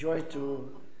Joy to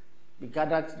be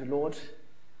gathered to the Lord,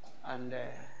 and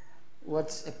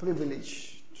what a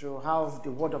privilege to have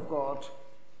the Word of God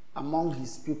among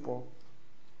His people,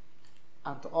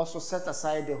 and to also set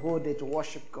aside the whole day to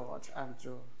worship God and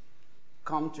to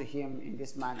come to Him in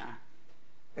this manner.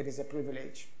 It is a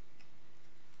privilege.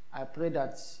 I pray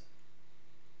that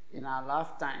in our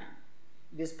lifetime,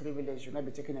 this privilege will not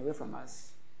be taken away from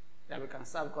us, that we can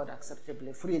serve God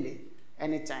acceptably, freely,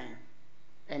 anytime,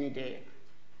 any day.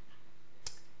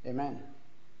 Amen.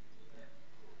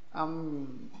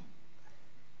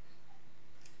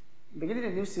 Beginning a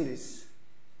new series,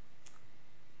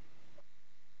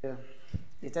 the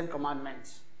Ten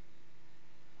Commandments.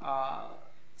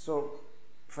 So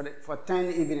for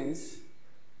 10 evenings,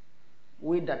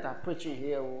 we that are preaching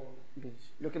here will be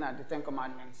looking at the Ten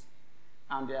Commandments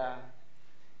and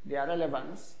their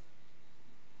relevance,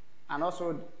 and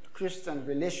also Christian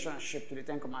relationship to the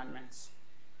Ten Commandments.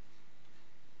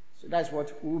 So that's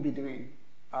what we'll be doing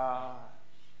for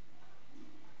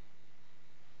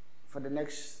the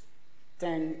next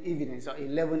 10 evenings or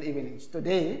 11 evenings.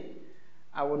 Today,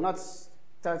 I will not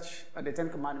touch on the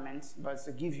Ten Commandments, but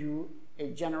to give you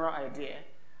a general idea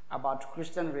about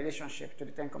Christian relationship to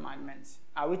the Ten Commandments.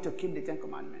 Are we to keep the Ten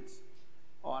Commandments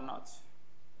or not?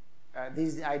 This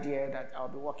is the idea that I'll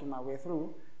be working my way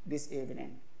through this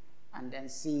evening, and then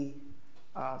see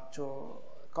to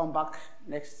come back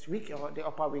next week or the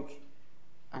upper week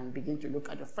and begin to look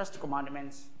at the first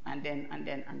commandments, and then.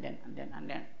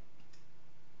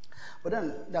 But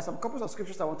then there's some couples of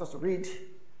scriptures I want us to read,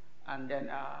 and then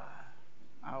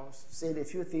I'll say a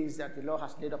few things that the Lord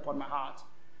has laid upon my heart,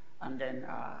 and then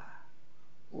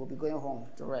we'll be going home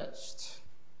to rest.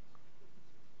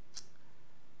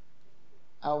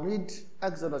 I'll read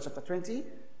Exodus chapter 20,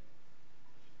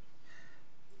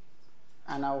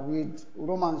 and I'll read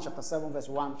Romans chapter 7, verse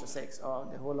 1 to 6, or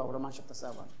the whole of Romans chapter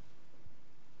 7.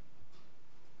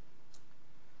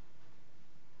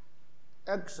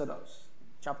 Exodus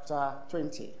chapter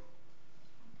 20.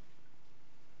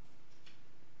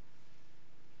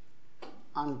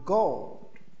 And God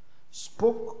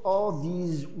spoke all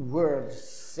these words,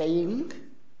 saying,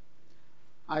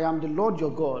 I am the Lord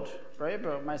your God.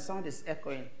 Forever, my sound is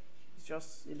echoing.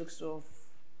 It looks so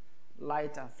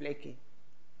light and flaky.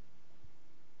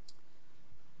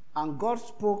 And God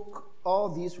spoke all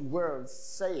these words,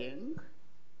 saying,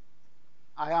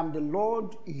 I am the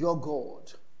Lord your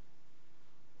God,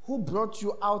 who brought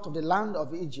you out of the land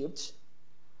of Egypt,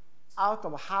 out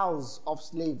of a house of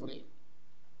slavery.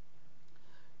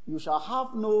 You shall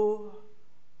have no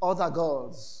other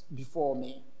gods before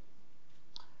me.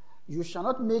 You shall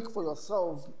not make for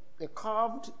yourself a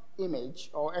carved image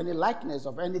or any likeness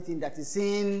of anything that is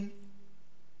in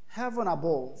heaven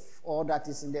above, or that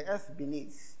is in the earth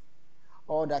beneath,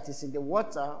 or that is in the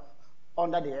water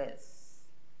under the earth.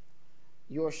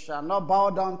 You shall not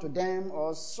bow down to them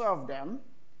or serve them,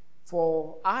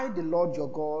 for I, the Lord your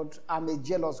God, am a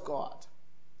jealous God,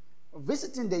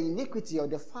 visiting the iniquity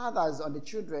of the fathers on the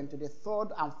children to the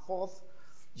third and fourth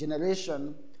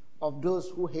generation of those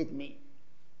who hate me,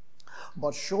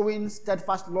 but showing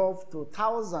steadfast love to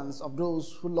thousands of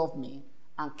those who love me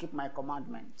and keep my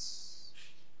commandments.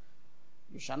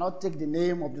 You shall not take the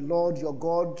name of the Lord your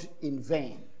God in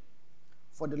vain,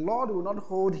 for the Lord will not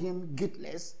hold him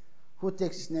guiltless who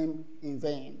takes his name in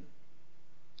vain.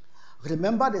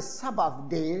 Remember the Sabbath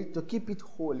day to keep it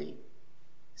holy.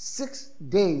 6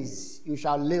 days you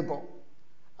shall labor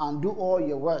and do all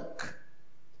your work.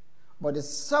 But the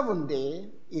seventh day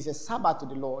is a Sabbath to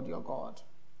the Lord your God.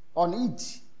 On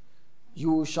it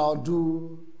you shall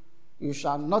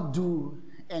not do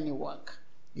any work.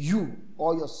 You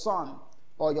or your son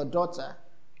or your daughter,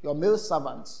 your male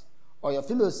servants or your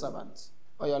female servants,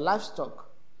 or your livestock,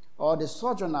 or the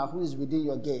sojourner who is within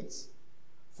your gates.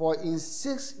 For in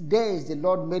 6 days the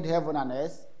Lord made heaven and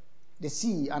earth, the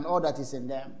sea and all that is in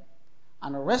them,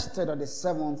 and rested on the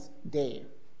seventh day.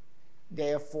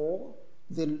 Therefore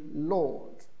the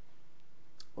Lord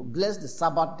will bless the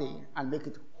Sabbath day and make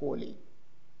it holy.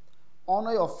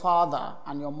 Honor your father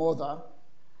and your mother,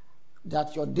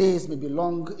 that your days may be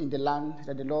long in the land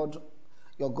that the Lord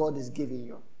your God is giving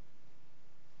you.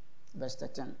 Verse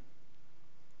 13.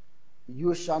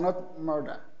 You shall not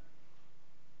murder.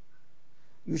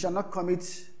 You shall not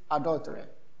commit adultery.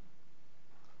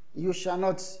 You shall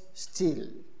not steal.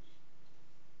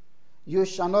 You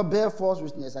shall not bear false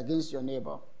witness against your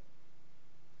neighbor.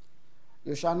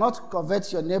 You shall not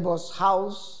covet your neighbor's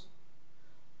house.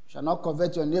 You shall not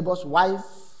covet your neighbor's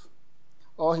wife,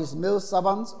 or his male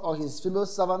servants, or his female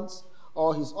servants,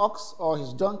 or his ox, or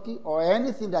his donkey, or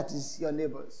anything that is your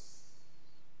neighbor's.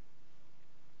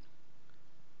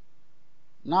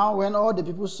 Now when all the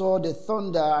people saw the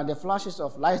thunder and the flashes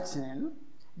of lightning,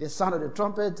 the sound of the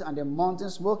trumpet and the mountain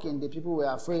smoking, the people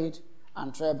were afraid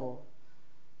and trembled.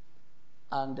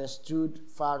 And they stood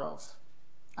far off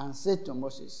and said to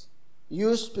Moses,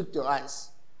 "You speak to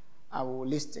us, and we will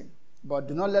listen. But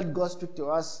do not let God speak to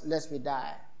us, lest we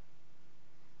die."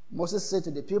 Moses said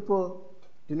to the people,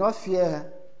 "Do not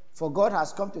fear, for God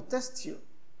has come to test you,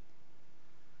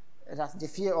 that the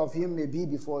fear of him may be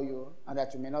before you, and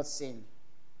that you may not sin."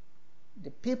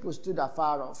 The people stood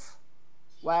afar off,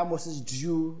 while Moses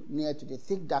drew near to the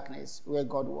thick darkness where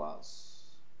God was.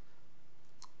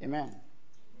 Amen.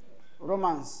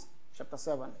 Romans chapter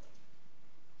 7.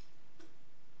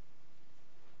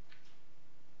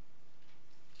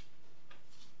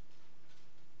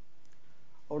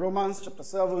 Romans chapter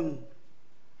 7.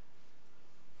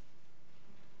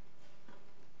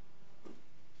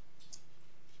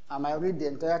 I might read the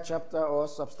entire chapter or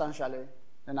substantially,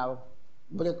 then I'll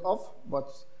break off, but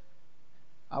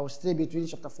I will stay between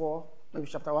chapter 4, maybe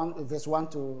chapter 1, verse 1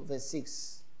 to verse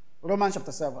 6. Romans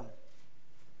chapter 7.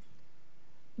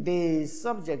 The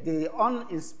subject, the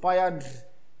uninspired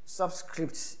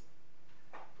subscript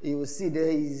you will see there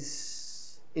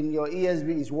is in your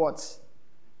ESV is what?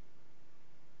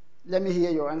 Let me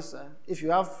hear your answer. If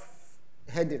you have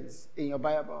headings in your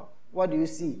Bible, what do you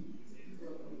see?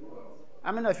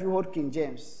 How many of you hold King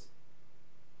James?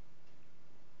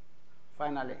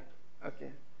 Finally.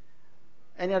 Okay.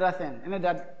 Any other thing? Any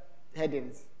other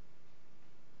headings?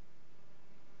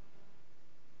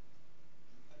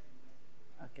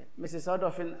 Okay. Mrs.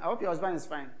 Odofin, I hope your husband is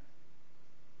fine.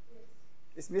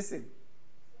 It's missing.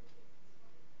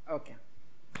 Okay.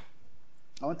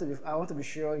 I want to be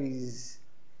sure he's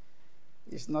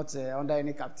not under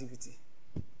any captivity.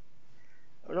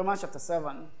 Romans chapter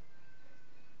 7,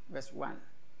 verse 1.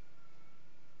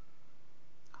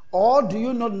 Or do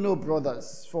you not know,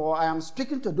 brothers, for I am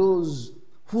speaking to those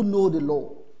who know the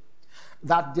law,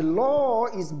 that the law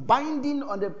is binding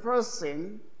on the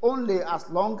person only as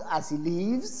long as he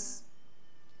lives?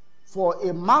 For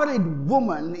a married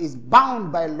woman is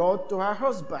bound by law to her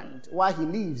husband while he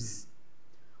lives.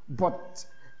 But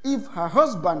if her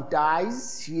husband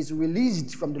dies, she is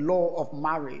released from the law of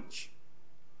marriage.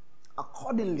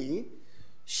 Accordingly,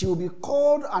 she will be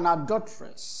called an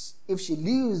adulteress if she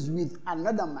lives with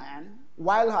another man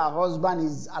while her husband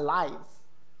is alive.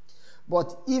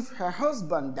 But if her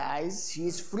husband dies, she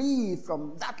is free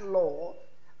from that law,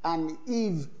 and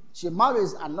if she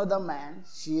marries another man,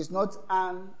 she is not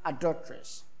an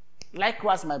adulteress.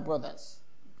 Likewise, my brothers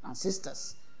and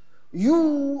sisters,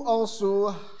 you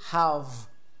also have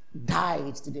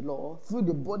died to the law through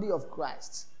the body of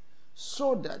Christ,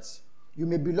 so that you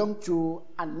may belong to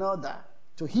another,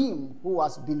 to him who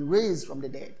has been raised from the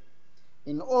dead,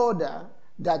 in order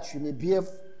that you may bear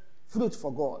fruit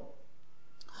for God.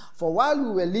 For while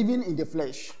we were living in the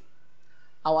flesh,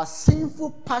 our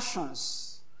sinful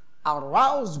passions,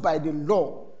 aroused by the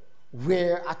law,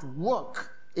 were at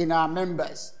work in our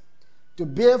members to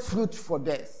bear fruit for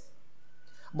death.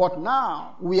 But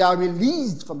now we are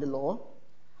released from the law,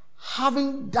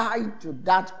 having died to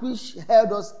that which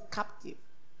held us captive,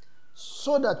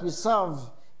 so that we serve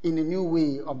in a new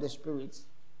way of the Spirit,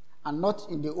 and not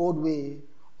in the old way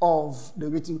of the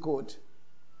written code.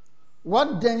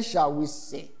 What then shall we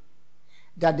say?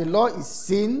 That the law is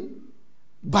sin?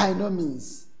 By no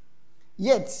means.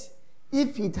 Yet,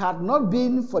 if it had not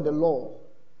been for the law,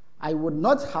 I would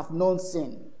not have known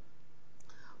sin.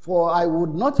 For I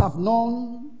would not have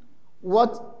known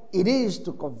what it is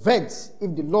to covet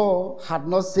if the law had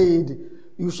not said,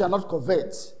 "You shall not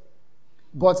covet."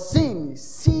 But sin,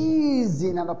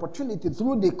 seizing an opportunity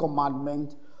through the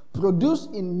commandment,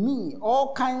 produced in me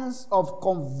all kinds of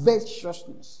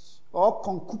covetousness or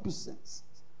concupiscence.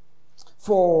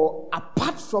 For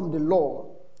apart from the law,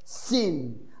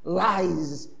 sin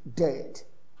lies dead.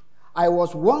 I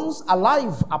was once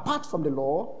alive apart from the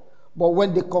law, but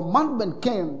when the commandment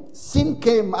came, sin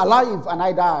came alive and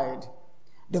I died.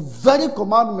 The very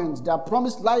commandment that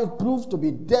promised life proved to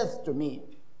be death to me.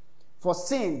 For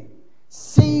sin,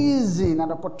 seizing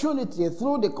an opportunity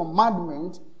through the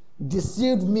commandment,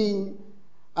 deceived me,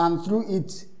 and through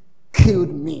it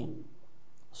killed me.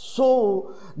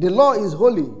 So the law is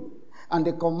holy, and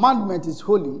the commandment is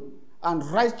holy, and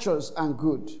righteous and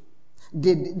good.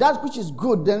 Did that which is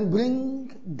good then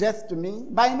bring death to me?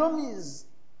 By no means.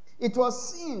 It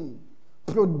was sin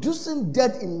producing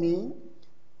death in me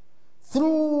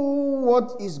through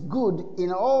what is good,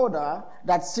 in order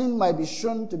that sin might be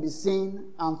shown to be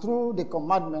sin, and through the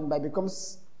commandment might become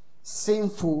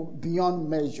sinful beyond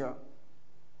measure.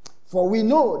 For we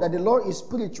know that the law is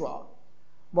spiritual,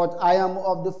 but I am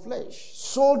of the flesh,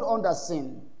 sold under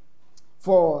sin.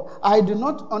 For I do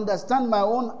not understand my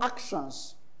own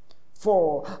actions.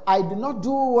 For I do not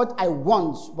do what I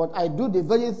want, but I do the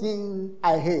very thing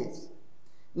I hate.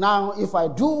 Now, if I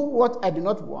do what I do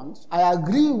not want, I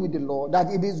agree with the law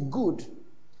that it is good.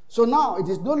 So now it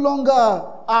is no longer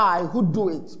I who do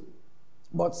it,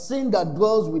 but sin that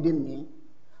dwells within me.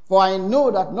 For I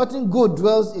know that nothing good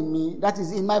dwells in me, that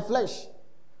is in my flesh.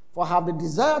 For I have the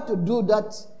desire to do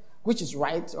that which is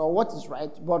right, or what is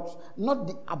right, but not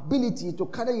the ability to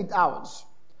carry it out.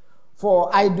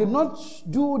 For I do not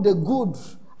do the good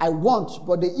I want,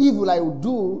 but the evil I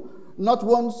do not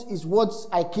want is what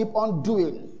I keep on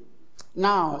doing.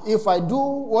 Now, if I do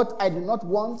what I do not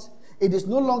want, it is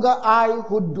no longer I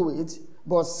who do it,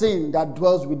 but sin that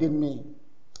dwells within me.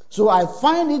 So I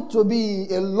find it to be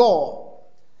a law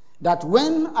that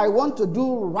when I want to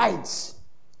do right,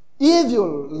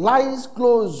 evil lies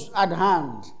close at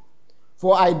hand.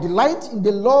 For I delight in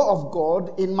the law of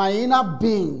God in my inner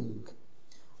being.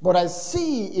 But I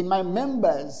see in my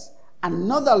members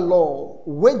another law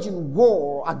waging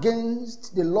war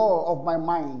against the law of my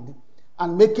mind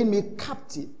and making me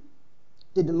captive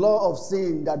to the law of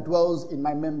sin that dwells in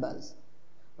my members.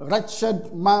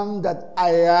 Wretched man that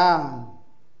I am,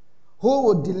 who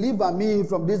will deliver me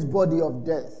from this body of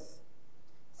death?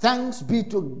 Thanks be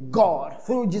to God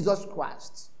through Jesus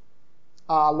Christ,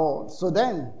 our Lord. So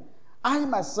then, I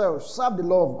myself serve the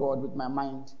law of God with my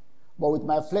mind, but with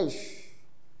my flesh,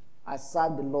 I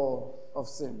serve the law of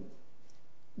sin.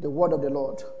 The word of the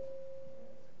Lord.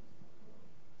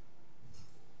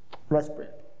 Let's pray.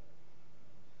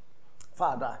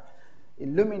 Father,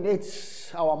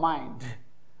 illuminate our mind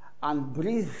and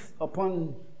breathe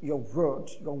upon your word.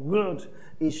 Your word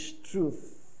is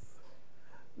truth.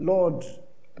 Lord,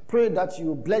 I pray that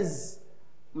you bless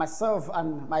myself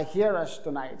and my hearers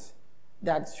tonight,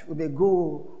 that we may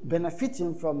go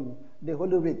benefiting from the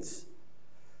Holy Writ.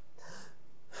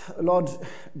 Lord,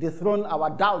 dethrone our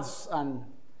doubts and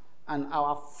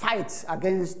our fight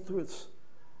against truth,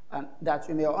 and that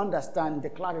we may understand the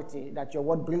clarity that your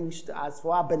word brings to us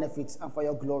for our benefits and for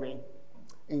your glory.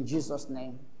 In Jesus'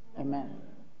 name, amen.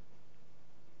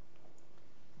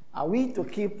 Are we to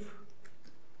keep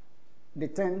the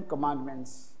 10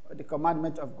 commandments, or the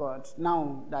commandment of God,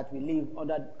 now that we live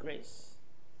under grace?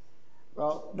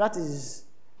 Well, that is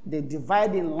the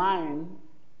dividing line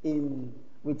among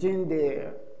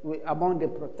the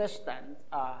Protestant,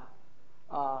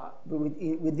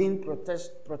 within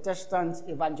Protestant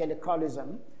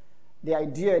evangelicalism, the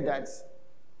idea that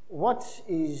what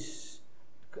is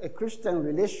a Christian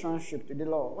relationship to the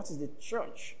law, what is the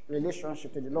church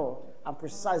relationship to the law, and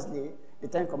precisely the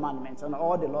 10 Commandments and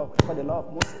all the law called the law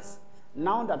of Moses.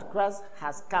 Now that Christ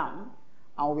has come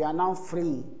and we are now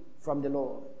free from the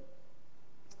law,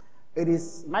 it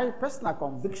is my personal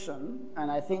conviction,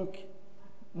 and I think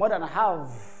more than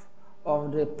half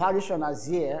of the parishioners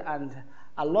here and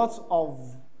a lot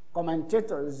of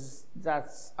commentators that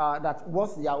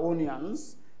worth their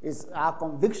onions, is our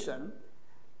conviction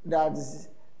that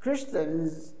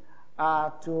Christians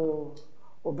are to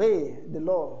obey the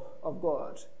law of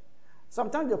God.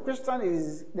 Sometimes the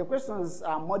Christians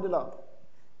are muddled up.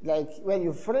 Like when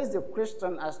you phrase the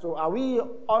Christian as to, are we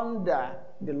under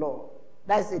the law?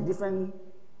 That's a different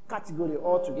category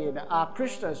altogether. Are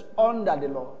Christians under the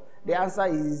law? The answer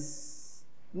is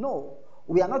no.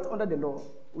 We are not under the law.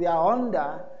 We are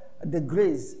under the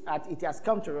grace that it has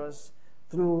come to us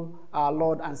through our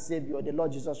Lord and Savior, the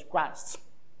Lord Jesus Christ.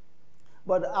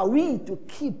 But are we to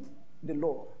keep the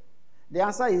law? The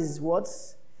answer is what?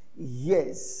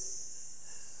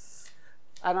 Yes.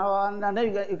 And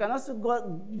then you can also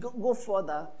go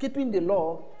further. Keeping the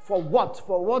law for what?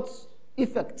 For what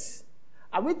effect?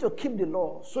 Are we to keep the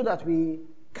law so that we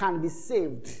can be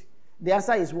saved? The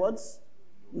answer is what?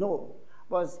 No.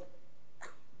 But,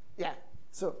 yeah.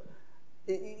 So,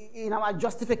 in our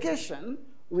justification,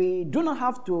 we do not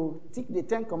have to take the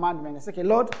 10 Commandments and say, okay,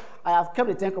 Lord, I have kept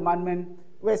the 10 Commandments.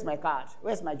 Where's my card?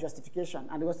 Where's my justification?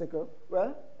 And they will say,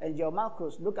 well, and your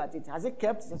Marcos, look at it. Has it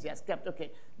kept? Yes, he has kept.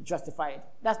 Okay, justified.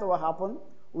 That's not what happened.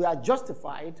 We are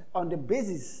justified on the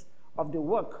basis of the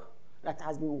work that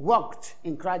has been worked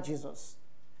in Christ Jesus.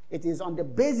 It is on the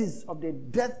basis of the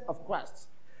death of Christ.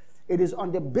 It is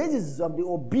on the basis of the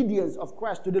obedience of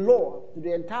Christ to the law, to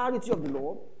the entirety of the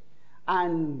law,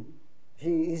 and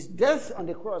his death on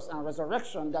the cross and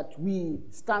resurrection that we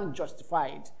stand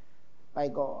justified by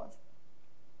God.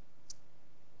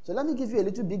 So let me give you a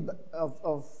little bit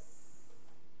of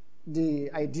the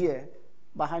idea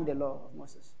behind the law of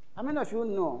Moses. How many of you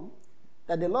know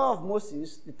that the law of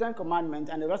Moses, the 10 Commandments,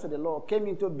 and the rest of the law came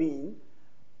into being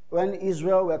when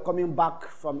Israel were coming back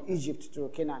from Egypt to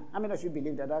Canaan. How many of you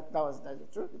believe that was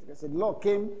true? Because the law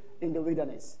came in the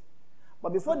wilderness.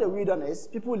 But before the wilderness,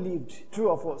 people lived, true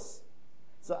or false?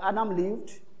 So Adam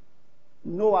lived,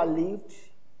 Noah lived,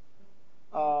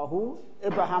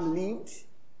 Abraham lived,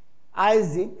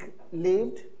 Isaac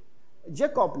lived,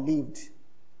 Jacob lived.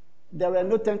 There were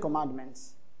no 10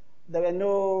 commandments. There were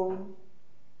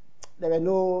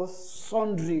no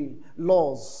sundry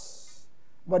laws.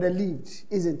 But they lived,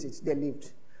 isn't it? They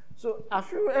lived. So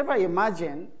have you ever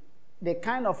imagined the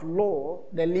kind of law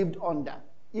they lived under?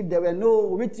 If there were no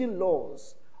written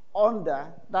laws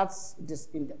under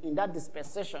in that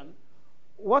dispensation,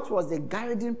 what was the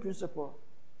guiding principle?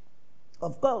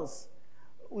 Of course,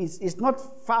 it's not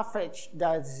far-fetched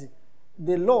that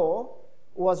the law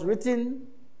was written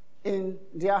in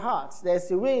their hearts.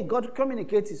 There's a way God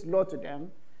communicates his law to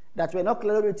them that were not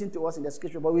clearly written to us in the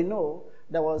scripture, but we know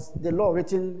there was the law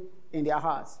written in their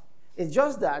hearts. It's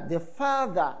just that the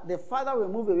farther we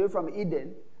move away from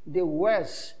Eden, the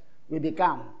worse we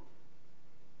become.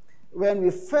 When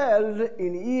we fell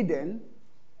in Eden,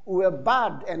 we were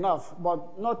bad enough,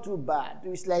 but not too bad.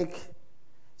 It's like,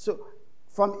 so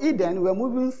from Eden, we're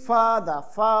moving farther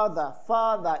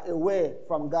away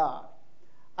from God.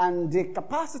 And the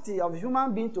capacity of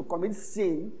human being to commit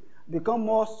sin become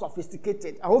more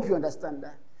sophisticated. I hope you understand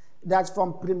that. That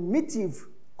from primitive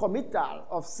committal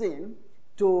of sin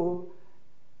to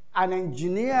an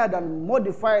engineered and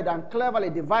modified and cleverly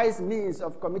devised means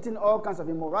of committing all kinds of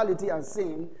immorality and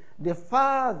sin, the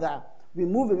farther we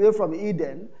move away from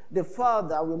Eden, the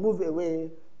farther we move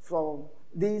away from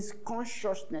this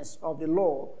consciousness of the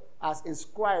law as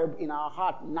inscribed in our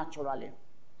heart naturally.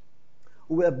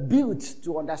 We were built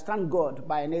to understand God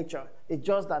by nature. It's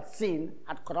just that sin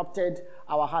had corrupted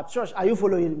our heart. Church, are you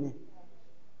following me?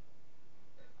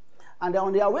 And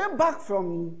on their way back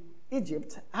from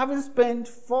Egypt, having spent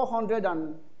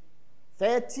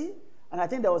 430, and I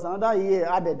think there was another year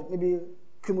added, maybe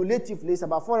cumulatively, it's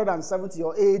about 470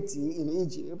 or 80 in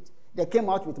Egypt, they came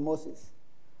out with Moses.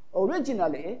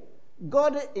 Originally,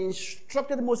 God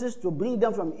instructed Moses to bring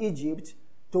them from Egypt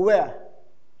to where?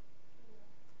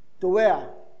 To where?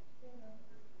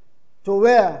 To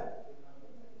where?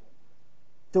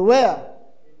 To where?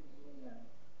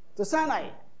 To Sinai.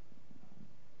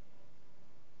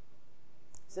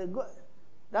 Say, God.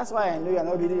 That's why I know you are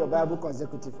not reading your Bible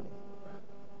consecutively.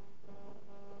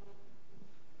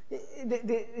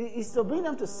 It's to bring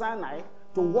them to Sinai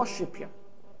to worship him.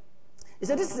 He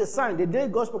said, this is a sign. The day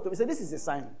God spoke to him, he said, this is a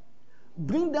sign.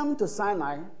 Bring them to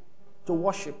Sinai to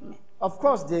worship me. Of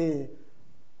course, the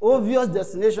obvious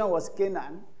destination was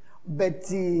Canaan, but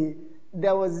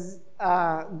there was,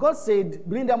 God said,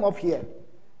 bring them up here.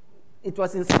 It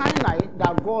was in Sinai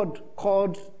that God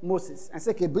called Moses and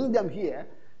said, okay, bring them here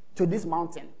to this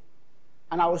mountain,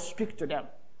 and I will speak to them.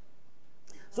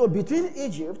 So between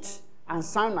Egypt and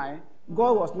Sinai,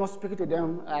 God was not speaking to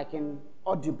them like in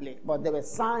audibly, but there were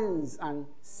signs and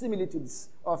similitudes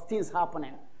of things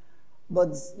happening.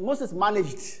 But Moses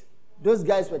managed. Those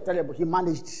guys were terrible. He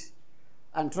managed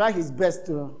and tried his best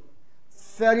to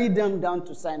ferry them down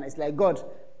to Sinai. It's like, God,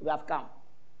 we have come.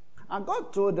 And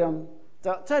God told them,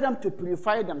 tell them to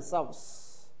purify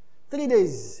themselves. 3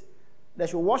 days, they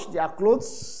should wash their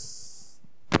clothes.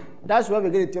 That's where we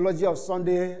get the theology of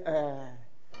Sunday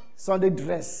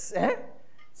dress.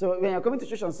 So when you're coming to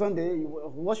church on Sunday,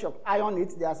 you wash your iron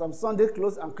it. There are some Sunday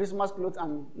clothes and Christmas clothes,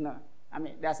 and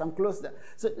there are some clothes there.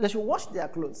 So they should wash their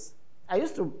clothes. I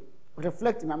used to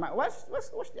reflect in my mind, wash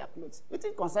their clothes. We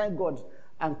think concern God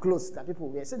and clothes that people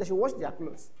wear. So they should wash their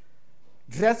clothes.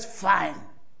 Dress fine.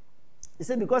 He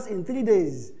said, because in 3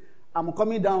 days, I'm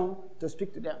coming down to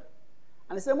speak to them.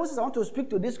 And he said, Moses, I want to speak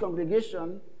to this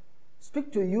congregation,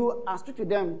 speak to you, and speak to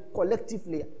them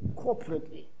collectively,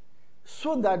 corporately,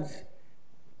 so that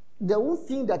they won't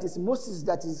think that it's Moses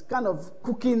that is kind of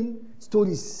cooking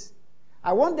stories.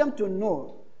 I want them to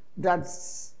know that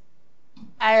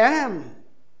I am.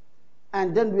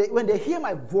 And then when they hear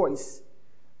my voice,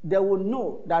 they will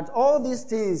know that all these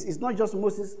things is not just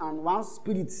Moses and one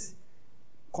spirit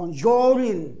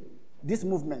conjuring this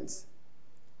movement.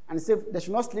 And he said they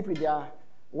should not sleep with their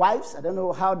wives. I don't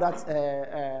know how that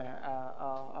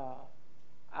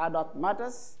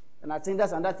matters. And I think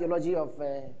that's another theology of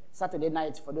Saturday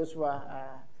night for those who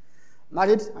are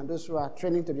married and those who are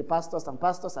training to be pastors and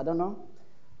pastors. I don't know.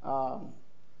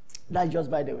 That's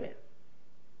just by the way.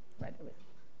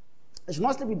 They should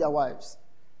not sleep with their wives.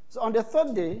 So on the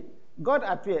third day, God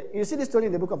appeared. You see this story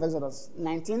in the book of Exodus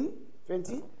 19,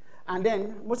 20. And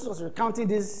then Moses was recounting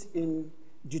this in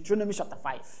Deuteronomy chapter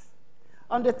 5.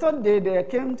 On the third day, they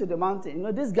came to the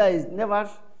mountain. These guys never...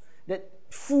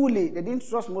 fully. They didn't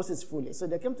trust Moses fully. So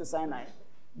they came to Sinai.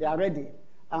 They are ready.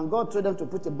 And God told them to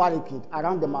put a barricade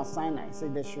around the Mount Sinai. So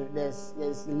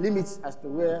there's limits as to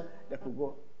where they could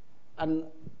go. And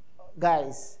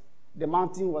guys, the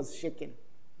mountain was shaking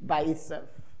by itself.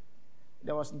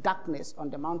 There was darkness on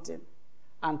the mountain.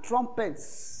 And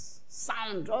trumpets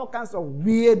sound, all kinds of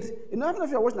weird. I don't know if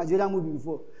you have watched Nigerian movie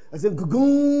before. I said,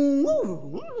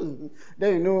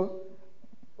 then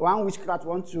one witchcraft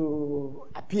wants to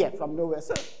appear from nowhere.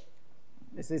 So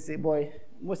they say, boy,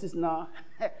 Moses now,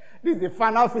 this is the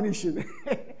final finishing.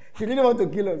 He didn't want to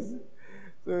kill us.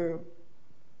 So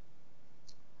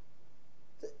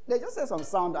they just said some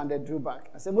sound and they drew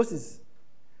back. I said, Moses,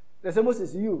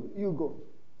 you go.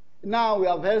 Now we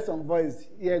have heard some voice.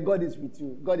 Yeah, God is with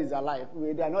you. God is alive.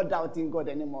 They are not doubting God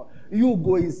anymore. You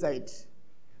go inside.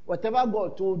 Whatever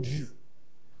God told you,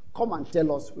 come and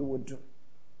tell us, we will do.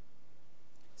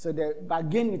 So they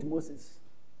bargained with Moses.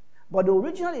 But the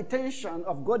original intention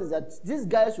of God is that these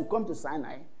guys will come to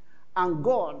Sinai and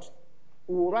God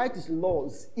will write his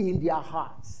laws in their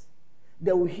hearts.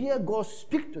 They will hear God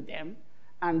speak to them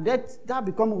and that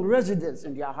become residence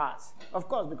in their hearts. Of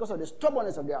course, because of the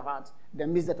stubbornness of their hearts, they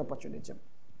miss that opportunity.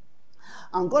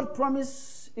 And God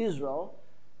promised Israel,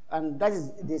 and that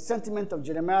is the sentiment of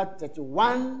Jeremiah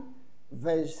 31,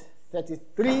 verse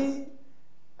 33,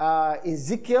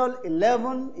 Ezekiel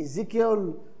 11,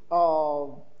 Ezekiel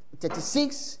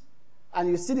 36, and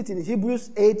you see it in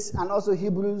Hebrews 8 and also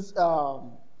Hebrews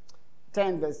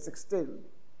 10, verse 16.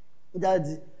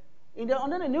 That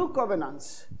under the new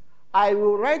covenant, I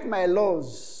will write my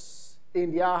laws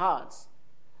in their hearts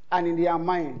and in their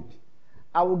mind.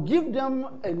 I will give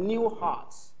them a new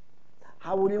heart.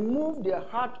 I will remove their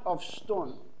heart of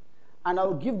stone, and I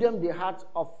will give them the heart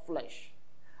of flesh.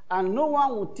 And no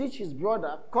one will teach his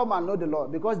brother, come and know the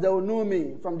Lord, because they will know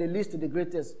me from the least to the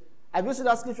greatest. Have you seen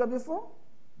that scripture before?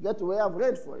 Get to where I've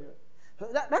read for you. So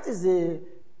that is the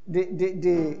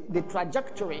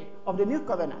trajectory of the new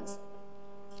covenant.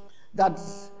 That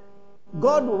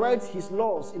God will write his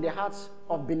laws in the hearts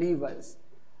of believers.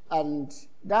 And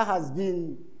that has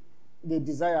been the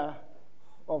desire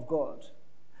of God.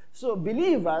 So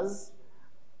believers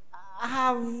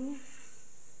have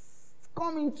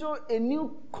come into a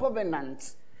new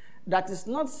covenant that is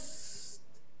not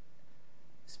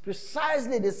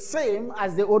precisely the same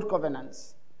as the old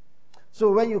covenants.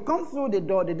 So when you come through the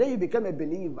door, the day you become a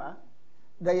believer,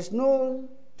 there is no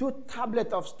 2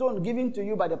 tablets of stone given to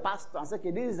you by the pastor and say,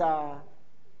 okay, these are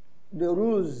the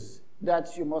rules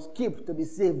that you must keep to be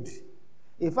saved.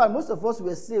 In fact, most of us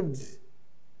were saved.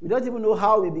 We don't even know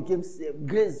how we became saved.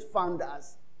 Grace found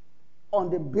us on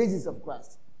the basis of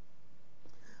Christ.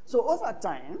 So over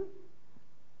time,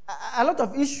 a lot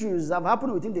of issues have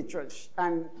happened within the church,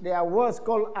 and there are words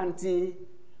called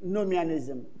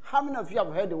antinomianism. How many of you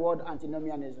have heard the word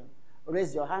antinomianism?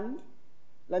 Raise your hand.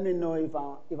 Let me know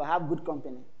if I have good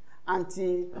company.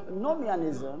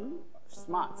 Antinomianism,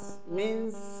 smart,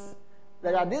 means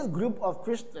there are this group of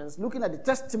Christians looking at the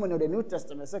testimony of the New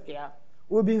Testament. Say, okay,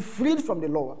 we've been freed from the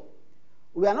law.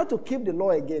 We are not to keep the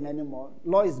law again anymore.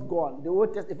 Law is gone. The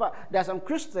Old Testament. In fact, there are some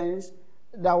Christians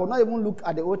that will not even look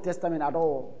at the Old Testament at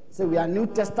all. So we are New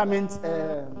Testament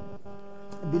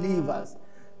believers.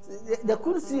 So they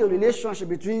couldn't see a relationship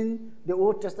between the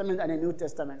Old Testament and the New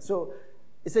Testament. So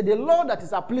it's the law that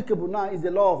is applicable now is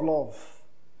the law of love.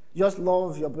 Just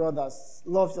love your brothers,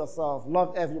 love yourself,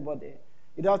 love everybody.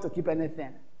 You don't have to keep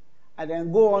anything. And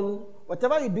then go on.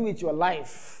 Whatever you do with your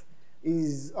life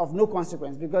is of no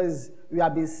consequence, because you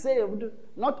have been saved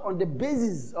not on the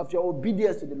basis of your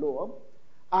obedience to the law,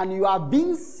 and you are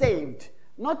being saved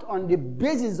not on the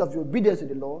basis of your obedience to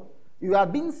the law. You are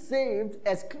being saved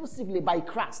exclusively by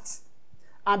Christ.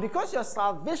 And because your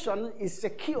salvation is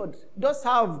secured, does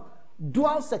have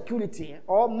dual security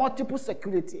or multiple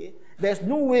security, there's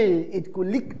no way it could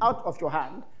leak out of your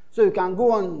hand, so you can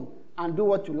go on and do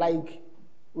what you like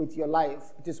with your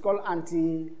life. It is called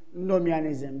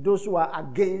antinomianism. Those who are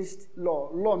against law.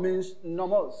 Law means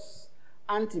nomos.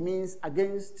 Anti means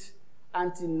against.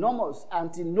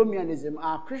 Antinomianism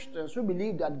are Christians who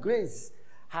believe that grace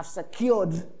has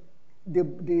secured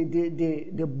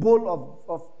the bowl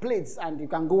of plates, and you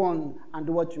can go on and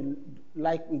do what you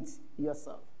like with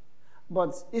yourself.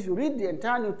 But if you read the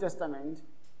entire New Testament,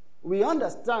 we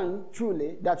understand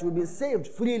truly that we've been saved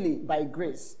freely by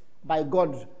grace, by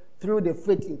God, through the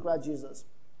faith in Christ Jesus.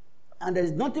 And there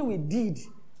is nothing we did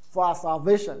for our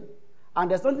salvation. And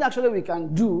there's nothing actually we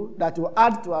can do that will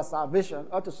add to our salvation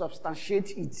or to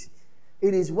substantiate it.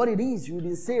 It is what it is. We've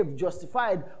been saved,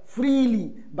 justified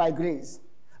freely by grace.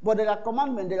 But there are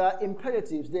commandments, there are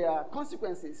imperatives, there are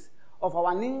consequences of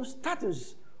our new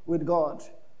status with God.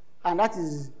 And that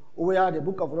is where the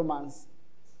book of Romans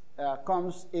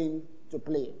comes into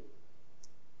play.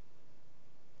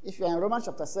 If you're in Romans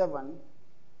chapter 7,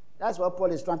 that's what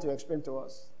Paul is trying to explain to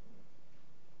us.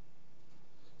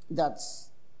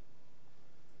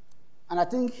 And I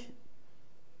think,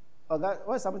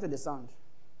 what's happening to the sound?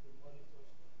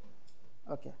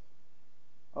 Okay.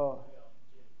 Oh.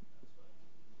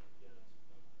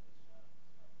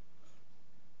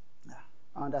 Yeah,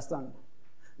 I understand.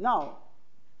 Now,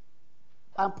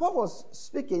 and Paul was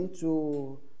speaking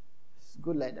to,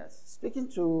 good like that, speaking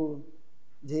to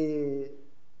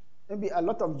maybe a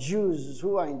lot of Jews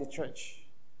who are in the church.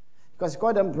 Because he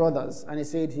called them brothers, and he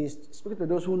said he's speaking to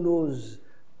those who knows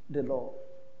the law.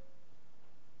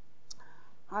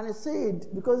 And he said,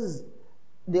 because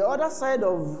the other side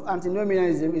of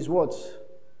antinomianism is what?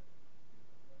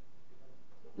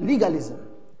 Legalism.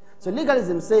 So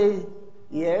legalism say,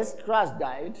 yes, Christ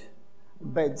died,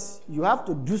 but you have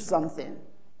to do something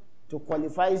to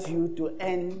qualify you to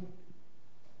earn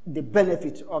the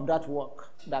benefit of that work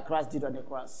that Christ did on the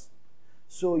cross.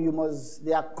 So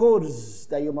there are codes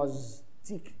that you must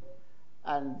tick.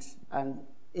 And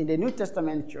in the New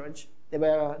Testament church, there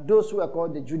were those who were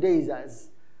called the Judaizers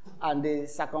and the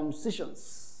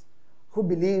circumcisions, who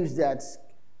believes that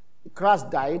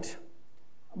Christ died,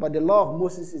 but the law of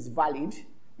Moses is valid.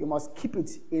 You must keep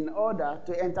it in order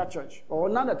to enter church. Or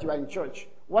now that you are in church,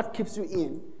 what keeps you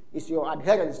in is your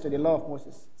adherence to the law of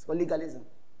Moses. It's called legalism.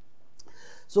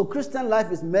 So Christian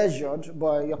life is measured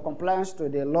by your compliance to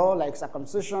the law, like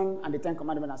circumcision and the Ten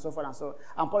Commandments and so forth and so on.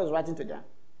 And Paul is writing to them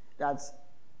that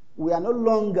we are no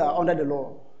longer under the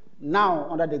law, now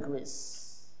under the grace.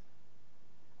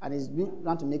 And he's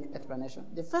going to make explanation.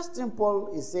 The first thing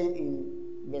Paul is saying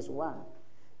in verse 1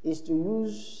 is to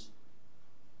use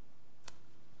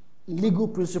legal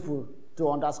principle to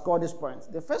underscore this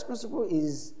point. The first principle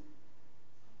is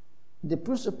the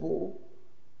principle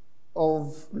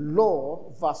of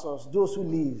law versus those who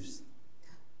lives.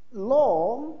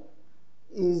 Law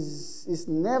is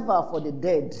never for the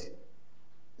dead.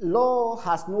 Law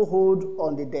has no hold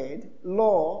on the dead.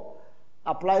 Law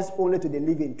applies only to the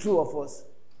living, true of us.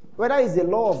 Whether it's the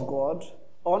law of God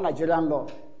or Nigerian law.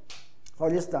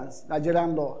 For instance,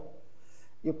 Nigerian law.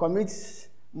 You commit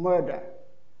murder,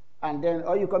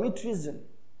 or you commit treason.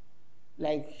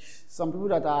 Like some people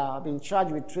that are being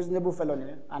charged with treasonable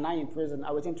felony are now in prison,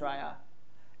 awaiting trial.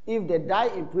 If they die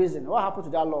in prison, what happened to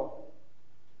that law?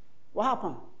 What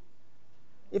happened?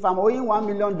 If I'm owing $1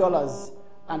 million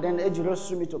and then Ejiro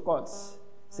sue me to court,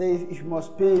 say, you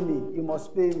must pay me, you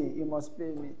must pay me, you must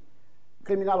pay me.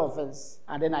 Criminal offense,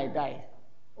 and then I die.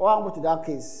 What happened to that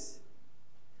case?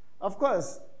 Of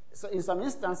course, so in some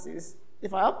instances,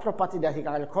 if I have property that he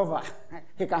can recover,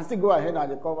 he can still go ahead and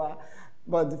recover.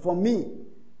 But for me,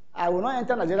 I will not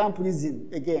enter Nigerian prison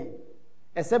again,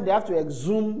 except they have to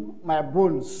exhume my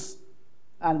bones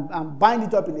and bind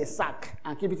it up in a sack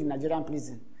and keep it in Nigerian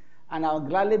prison. And I'll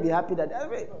gladly be happy that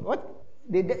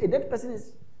the dead person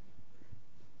is.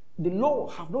 The law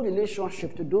have no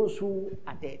relationship to those who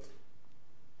are dead.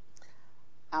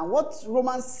 And what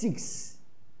Romans 6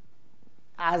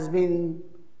 has been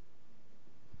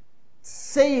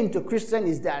saying to Christians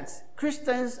is that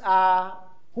Christians are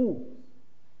who?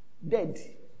 Dead.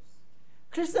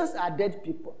 Christians are dead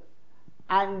people.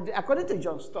 And according to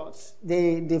John Stott,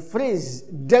 the phrase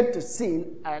dead to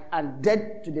sin and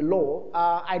dead to the law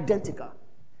are identical.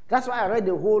 That's why I read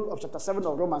the whole of chapter 7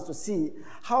 of Romans to see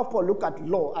how Paul looked at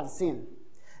law and sin.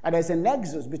 And there's a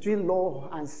nexus between law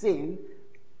and sin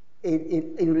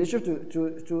in relation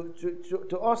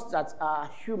to us that are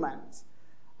humans.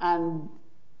 And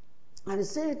he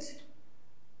said,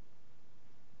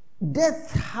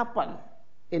 death happened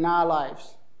in our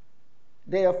lives.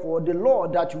 Therefore, the law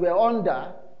that we're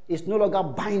under is no longer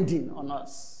binding on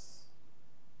us.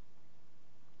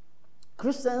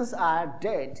 Christians are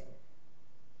dead,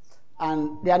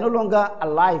 and they are no longer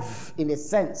alive in a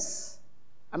sense.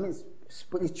 I mean,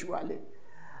 spiritually.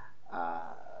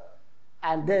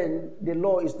 And then the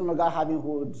law is no longer having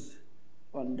holds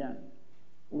on them.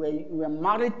 We are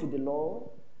married to the law,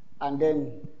 and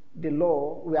then the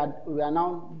law, we are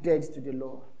now dead to the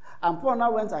law. And Paul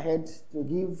now went ahead to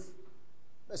give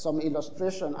some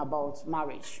illustration about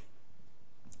marriage.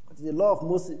 The law of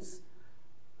Moses,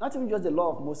 not even just the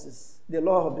law of Moses, the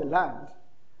law of the land.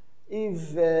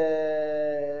 If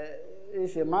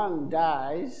a man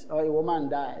dies or a woman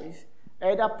dies,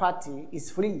 either party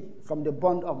is free from the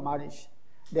bond of marriage.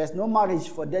 There's no marriage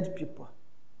for dead people.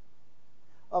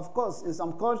 Of course, in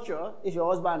some culture, if your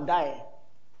husband dies,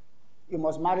 you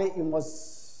must marry,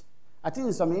 I think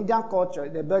in some Indian culture,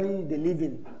 they bury the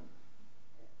living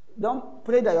Don't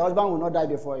pray that your husband will not die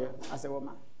before you as a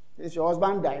woman. If your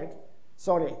husband died,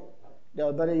 sorry, they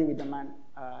will bury you with the man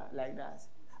like that.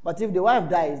 But if the wife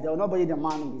dies, they will not bury the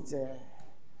man with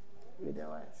the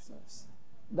wife. So,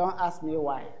 don't ask me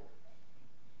why.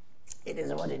 It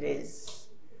is what it is.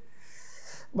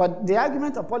 But the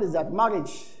argument of Paul is that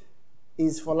marriage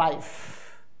is for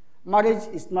life. Marriage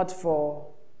is not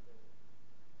for...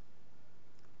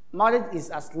 Marriage is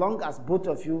as long as both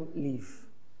of you live.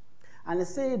 And he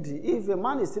said, if a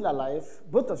man is still alive,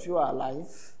 both of you are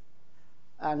alive,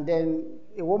 and then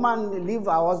a woman leave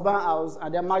her husband's house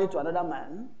and then married to another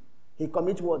man, he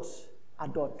commits what?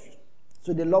 Adultery.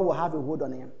 So the law will have a hold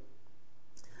on him.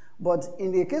 But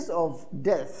in the case of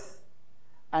death,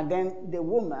 and then the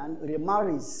woman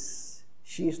remarries,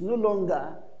 she is no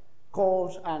longer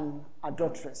called an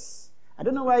adulteress. I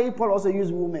don't know why Paul also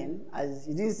used woman, as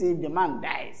he didn't say if the man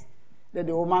dies, then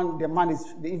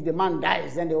if the man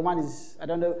dies, then the woman is, I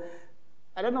don't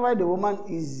know why the woman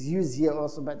is used here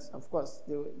also, but of course,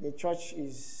 the church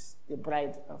is the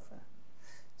bride of her.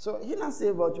 So he now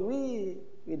say, but we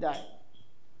die.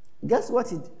 Guess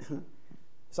what?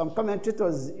 Some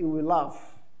commentators will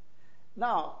laugh.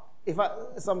 Now,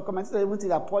 some commentators even think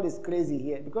that Paul is crazy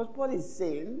here, because Paul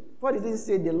didn't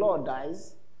say the law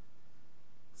dies,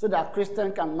 so that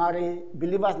Christians can marry,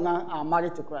 believers now are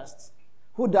married to Christ.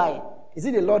 Who died? Is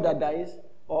it the Lord that dies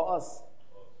or us?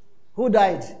 Who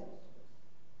died?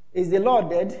 Is the Lord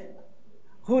dead?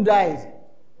 Who died?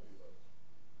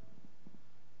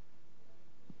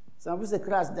 Some people say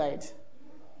Christ died.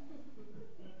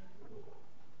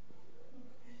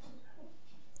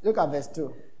 Look at verse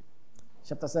 2,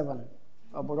 chapter 7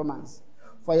 of Romans.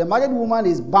 For a married woman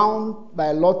is bound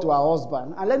by law to her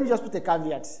husband. And let me just put a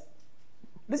caveat.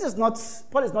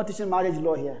 Paul is not teaching marriage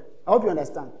law here. I hope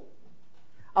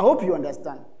you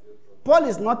understand. Paul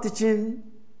is not teaching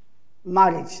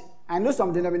marriage. I know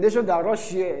some denominations that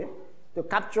rush here to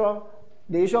capture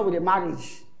the issue with the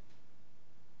marriage.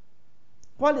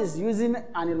 Paul is using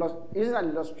an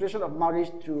illustration of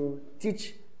marriage to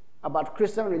teach about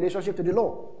Christian relationship to the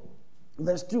law.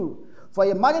 Verse 2. For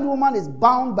a married woman is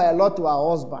bound by a law to her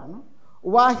husband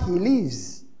while he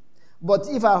lives. But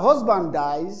if her husband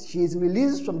dies, she is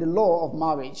released from the law of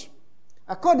marriage.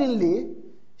 Accordingly,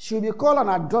 she will be called an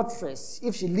adulteress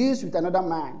if she lives with another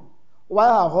man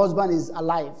while her husband is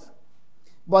alive.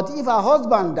 But if her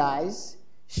husband dies,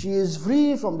 she is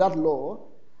free from that law,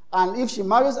 and if she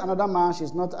marries another man, she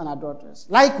is not an adulteress.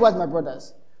 Likewise, my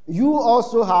brothers, you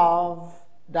also have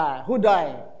died. Who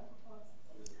died?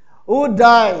 Who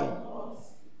died?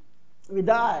 We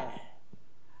die.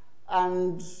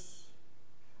 And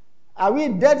are we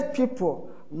dead people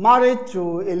married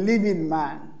to a living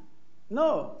man?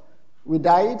 No. We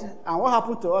died, and what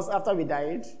happened to us after we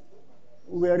died?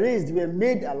 We were raised, we were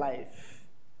made alive.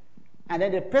 And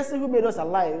then the person who made us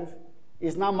alive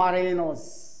is now marrying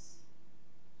us.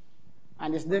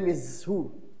 And his name is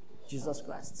who? Jesus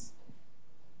Christ.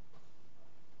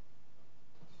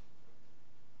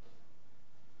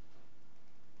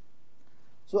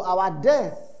 So our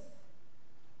death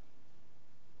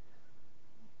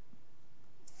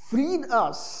freed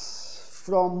us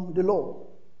from the law.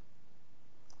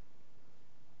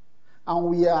 And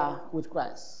we are with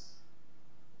Christ.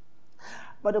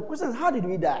 But the question is, how did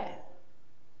we die?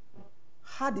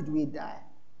 How did we die?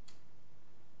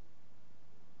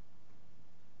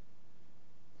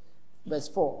 Verse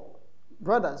 4.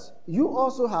 Brothers, you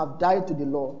also have died to the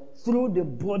law through the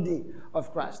body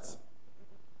of Christ.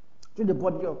 Through the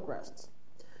body of Christ.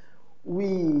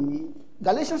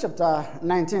 Galatians chapter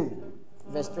 19,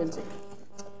 verse 20.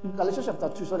 Galatians chapter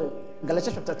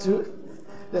 2.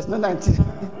 There's no 19.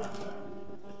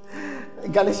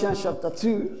 Galatians chapter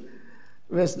 2,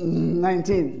 verse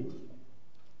 19.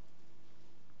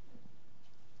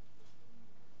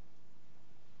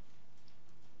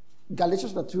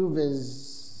 Galatians chapter 2,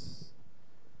 verse...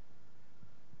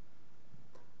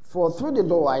 For through the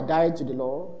law I died to the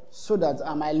law, so that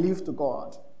I might live to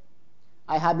God.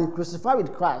 I have been crucified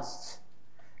with Christ.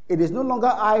 It is no longer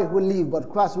I who live, but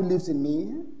Christ who lives in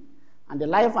me. And the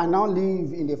life I now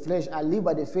live in the flesh, I live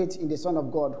by the faith in the Son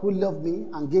of God, who loved me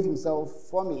and gave himself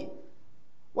for me.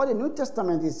 What the New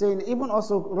Testament is saying, even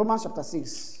also Romans chapter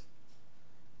 6,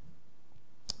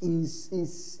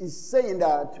 is saying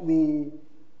that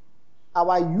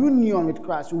our union with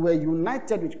Christ, we were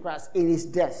united with Christ in his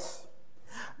death.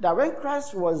 That when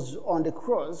Christ was on the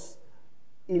cross,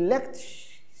 the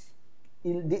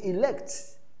elect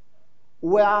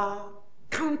were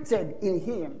counted in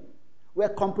him, were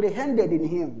comprehended in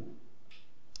him.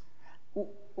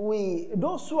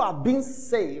 Those who are being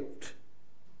saved,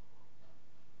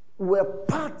 were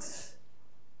part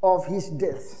of his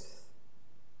death,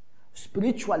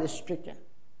 spiritually stricken.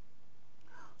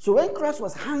 So when Christ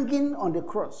was hanging on the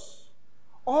cross,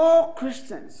 all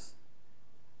Christians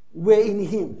were in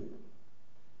him.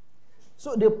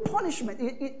 So the punishment,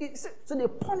 the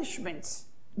punishment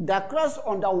that Christ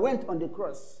underwent on the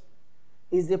cross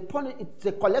it's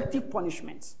a collective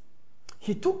punishment.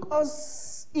 He took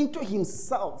us into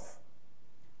himself,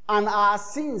 and our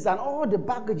sins and all the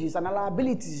baggages and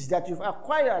liabilities that you've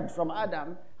acquired from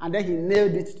Adam, and then he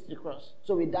nailed it to the cross.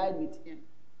 So we died with him.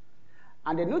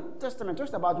 And the New Testament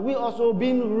talks about we also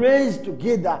being raised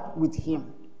together with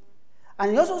him.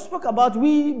 And he also spoke about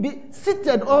we be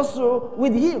seated also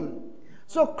with him.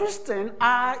 So Christians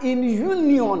are in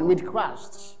union with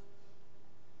Christ.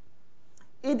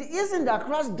 It isn't that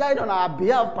Christ died on our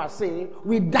behalf per se.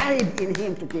 We died in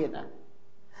him together.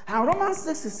 And Romans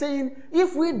 6 is saying,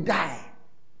 if we die,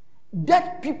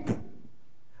 dead people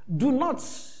do not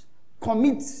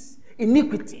commit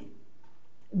iniquity.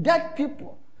 Dead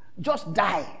people just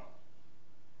die.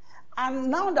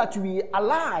 And now that we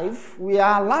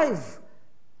are alive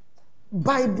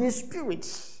by the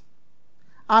Spirit.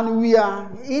 And we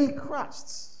are in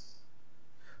Christ.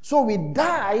 So we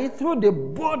die through the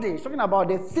body. It's talking about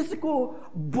the physical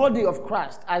body of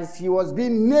Christ as he was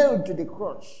being nailed to the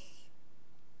cross.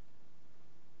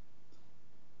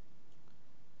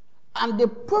 And the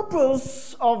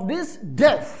purpose of this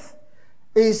death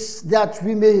is that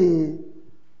we may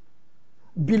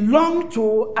belong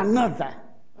to another.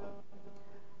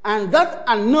 And that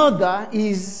another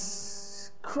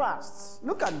is Christ.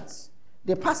 Look at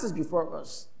the passage before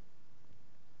us.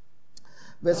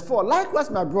 Verse 4, likewise,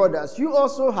 my brothers, you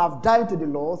also have died to the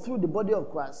law through the body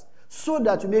of Christ, so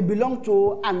that you may belong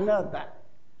to another.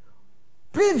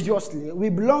 Previously, we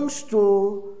were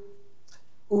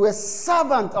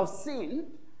servants of sin,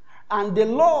 and the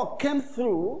law came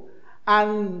through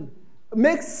and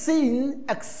makes sin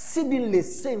exceedingly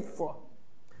sinful.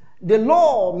 The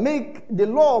law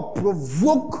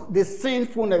provoke the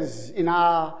sinfulness in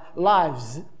our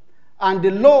lives, and the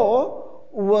law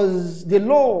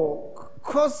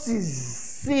causes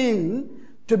sin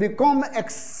to become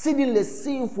exceedingly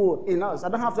sinful in us. I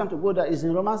don't have time to go there. It's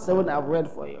in Romans 7 I've read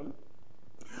for you.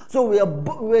 So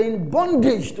we're in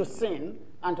bondage to sin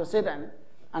and to Satan,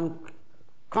 and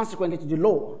consequently to the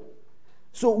law.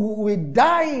 So we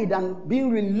died and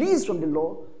being released from the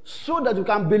law so that we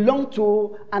can belong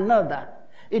to another.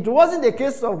 It wasn't the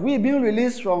case of we being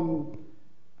released from,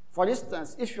 for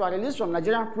instance, if you are released from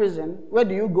Nigerian prison, where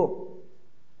do you go?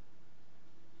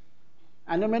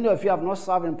 I know many of you have not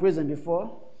served in prison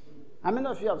before. How many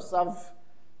of you have served?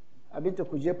 I've been to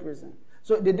Kuje prison.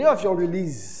 So the day of your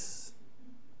release,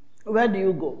 where do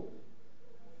you go?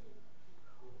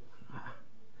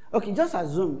 Okay, just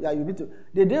assume that you'll be to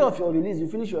the day of your release, you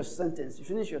finish your sentence, you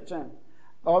finish your term,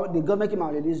 or the government came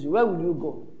and release you. Where will you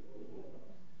go?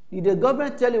 Did the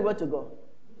government tell you where to go?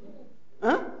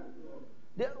 Huh?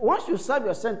 Once you serve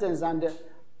your sentence, and there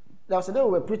was a day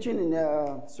we were preaching in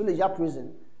Suleja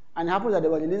prison, and it happened that they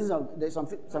were releasing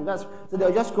some guys, so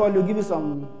they'll just call you, give you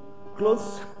some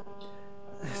clothes,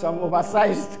 some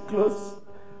oversized clothes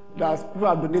that people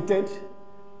have donated.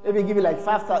 Maybe give you like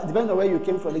 5,000, depending on where you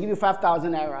came from, they give you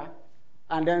 5,000 naira,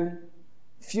 and then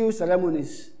few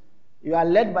ceremonies. You are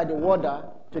led by the warder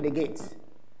to the gate.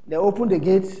 They open the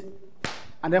gate,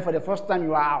 and then for the first time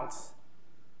you are out.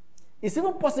 It's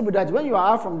even possible that when you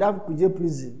are out from that Kuje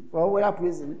prison, or whatever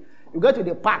prison, you go to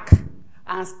the park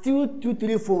and steal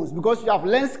 2-3 phones because you have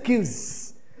learned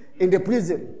skills in the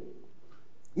prison.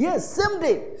 Yes, same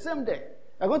day.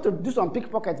 You're going to do some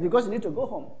pickpockets because you need to go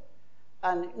home.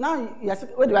 And now, yes,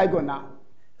 where do I go now?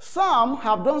 Some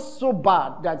have done so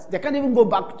bad that they can't even go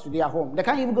back to their home. They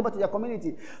can't even go back to their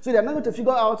community. So they're not going to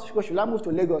figure out, should I move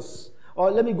to Lagos? Or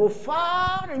let me go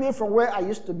far away from where I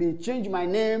used to be, change my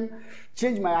name,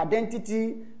 change my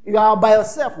identity. You are by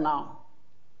yourself now.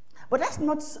 But that's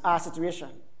not our situation.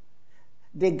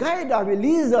 The guy that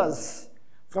released us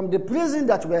from the prison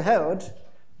that we held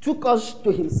took us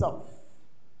to himself.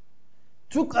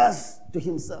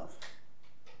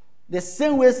 The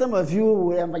same way some of you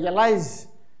were evangelized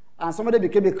and somebody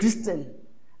became a Christian,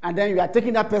 and then you are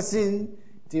taking that person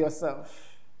to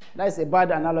yourself. That is a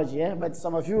bad analogy, but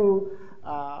some of you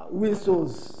win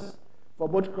souls for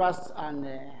both Christ and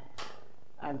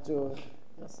to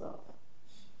yourself.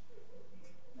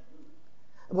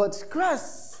 But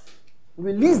Christ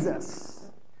released us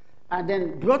and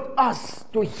then brought us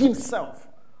to himself.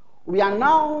 We are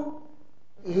now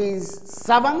his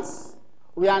servants.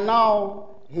 We are now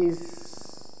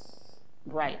his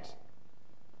bride.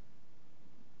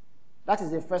 That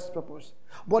is the first purpose.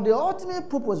 But the ultimate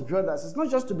purpose, brothers, is not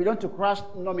just to belong to Christ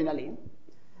nominally.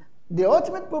 The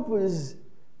ultimate purpose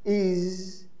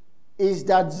is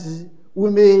that we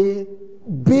may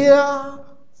bear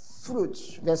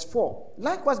fruit. Verse 4.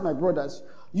 Likewise, my brothers,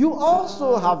 you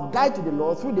also have died to the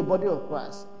law through the body of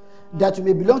Christ, that you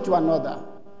may belong to another,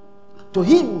 to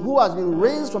him who has been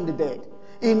raised from the dead,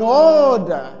 in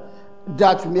order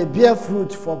that we may bear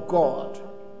fruit for God.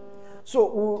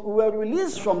 So we were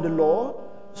released from the law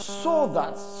so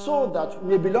that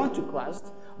we may belong to Christ,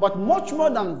 but much more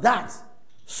than that,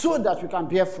 so that we can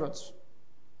bear fruit.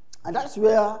 And that's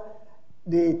where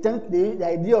the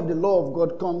idea of the law of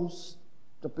God comes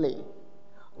to play.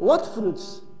 What fruit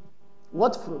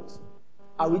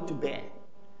are we to bear?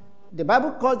 The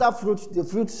Bible calls that fruit the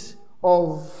fruit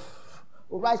of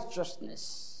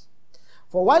righteousness.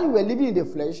 For while we were living in the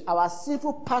flesh, our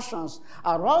sinful passions,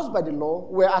 aroused by the law,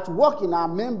 were at work in our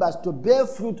members to bear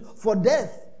fruit for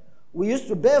death. We used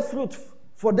to bear fruit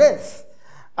for death.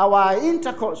 Our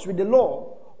intercourse with the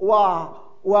law were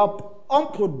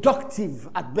unproductive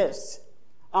at best.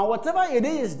 And whatever it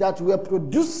is that we are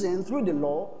producing through the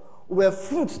law were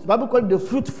fruits. The Bible calls it the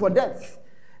fruit for death.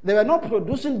 They were not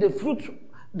producing the fruit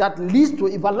that leads to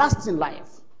everlasting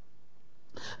life.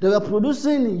 They were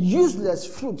producing useless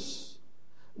fruits.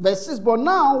 Verse 6, but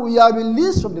now we are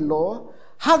released from the law,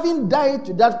 having died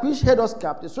to that which held us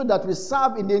captive, so that we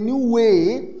serve in a new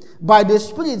way by the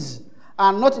Spirit,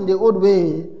 and not in the old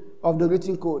way of the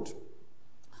written code.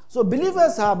 So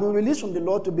believers have been released from the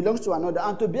law to belong to another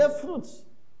and to bear fruit.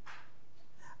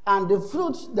 And the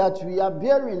fruit that we are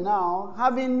bearing now,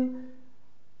 let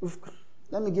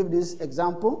me give this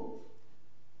example,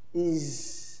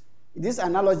 is this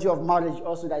analogy of marriage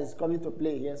also that is coming to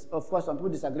play here. Of course, some people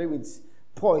disagree with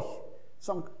Paul,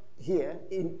 some here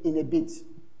in a bit.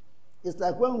 It's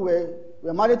like when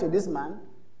we're married to this man,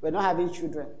 we're not having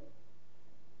children.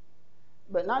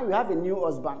 But now you have a new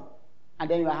husband, and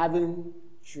then you are having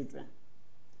children,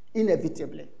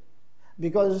 inevitably.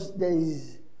 Because there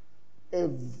is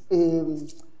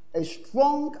a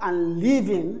strong and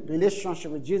living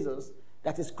relationship with Jesus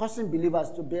that is causing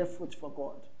believers to bear fruit for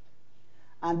God.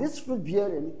 And this fruit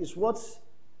bearing is what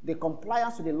the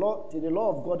compliance to the law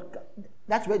of God,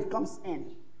 that's where it comes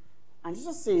in. And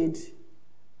Jesus said,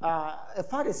 a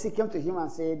Pharisee came to him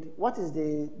and said, what is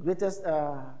the greatest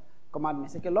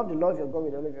commandment? He said, love the Lord your God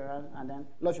with all of your heart, and then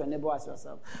love your neighbor as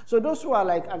yourself. So those who are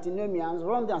like antinomians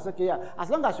run there and say, okay, yeah, as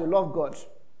long as you love God,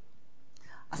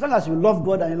 as long as you love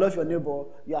God and you love your neighbor,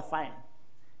 you are fine.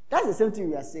 That's the same thing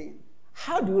we are saying.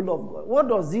 How do you love God? What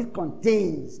does it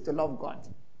contain to love God?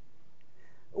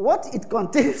 What it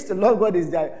contains to love God is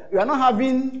that you are not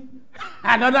having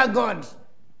another God.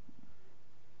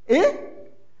 How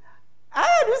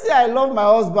do you say I love my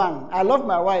husband, I love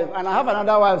my wife, and I have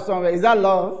another wife somewhere? Is that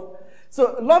love?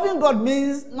 So loving God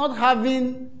means not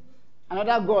having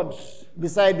another God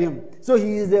beside him. So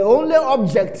he is the only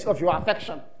object of your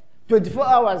affection. 24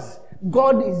 hours,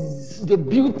 God is the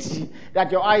beauty that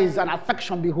your eyes and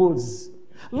affection beholds.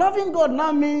 Loving God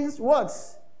now means what?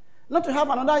 Not to have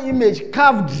another image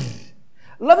carved.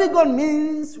 Loving God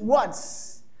means what?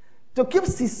 To keep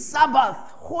his Sabbath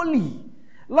holy.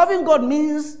 Loving God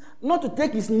means not to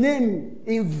take his name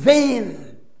in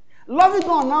vain. Loving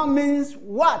God now means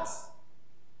what?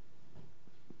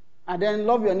 And then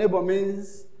love your neighbor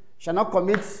means shall not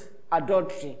commit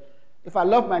adultery. If I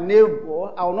love my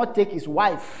neighbor, I will not take his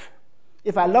wife.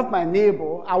 If I love my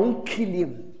neighbor, I won't kill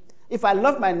him. If I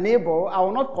love my neighbor, I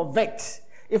will not covet.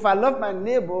 If I love my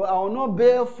neighbor, I will not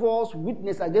bear false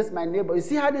witness against my neighbor. You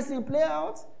see how this thing play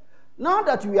out? Now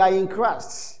that we are in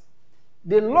Christ,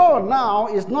 the law now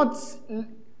is not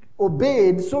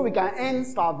obeyed so we can earn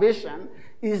salvation.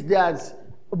 Is that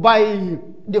by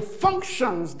the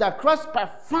functions that Christ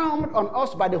performed on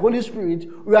us by the Holy Spirit,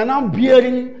 we are now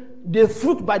bearing the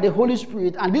fruit by the Holy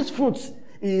Spirit. And this fruit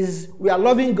is we are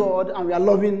loving God and we are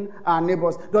loving our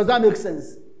neighbors. Does that make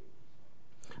sense?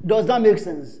 Does that make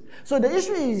sense? So the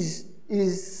issue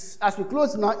is as we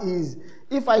close now, is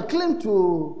if I claim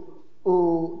to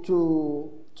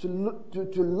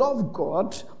love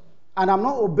God and I'm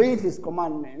not obeying his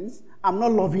commandments, I'm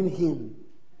not loving him.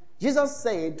 Jesus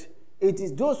said, it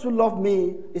is those who love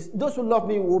me,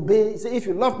 who obey. He said, if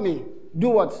you love me, do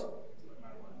what?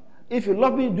 If you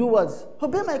love me, do what?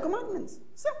 Obey my commandments.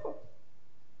 Simple.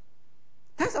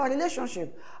 That's our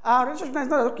relationship. Our relationship is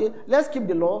not, okay, let's keep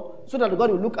the law so that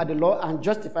God will look at the law and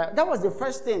justify. That was the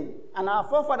first thing. And our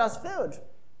forefathers failed.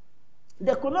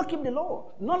 They could not keep the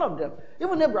law. None of them.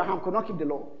 Even Abraham could not keep the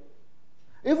law.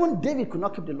 Even David could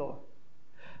not keep the law.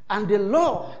 And the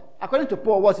law, according to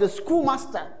Paul, was the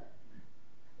schoolmaster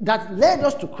that led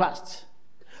us to Christ.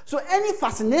 So any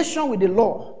fascination with the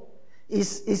law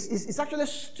is actually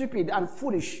stupid and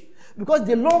foolish, because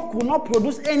the law could not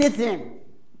produce anything.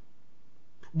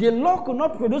 The law could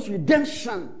not produce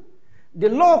redemption. The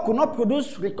law could not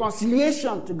produce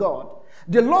reconciliation to God.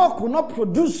 The law could not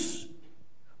produce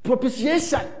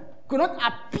propitiation, could not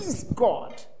appease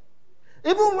God.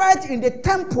 Even right in the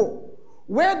temple,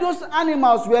 where those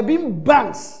animals were being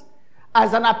burnt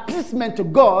as an appeasement to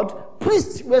God,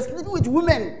 priests were sleeping with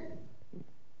women.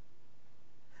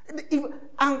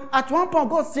 And at one point,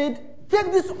 God said,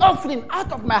 "Take this offering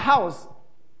out of my house."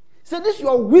 He said, "This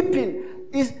your weeping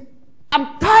is,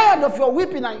 I'm tired of your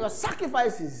weeping and your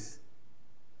sacrifices."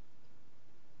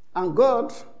 And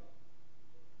God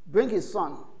bring his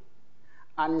son,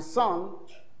 and his son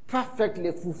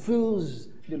perfectly fulfills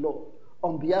the law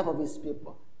on behalf of his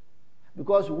people,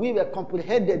 because we were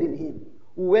comprehended in him.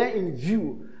 We were in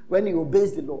view when he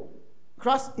obeys the law.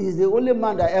 Christ is the only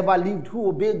man that ever lived who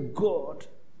obeyed God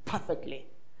perfectly.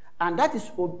 And that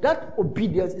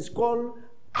obedience is called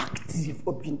active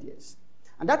obedience.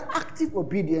 And that active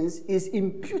obedience is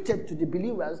imputed to the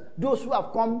believers, those who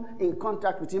have come in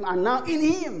contact with him and now in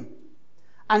him.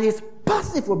 And his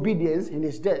passive obedience in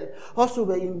his death also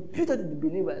were imputed to the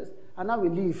believers, and now we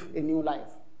live a new life.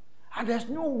 And there's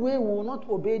no way we will not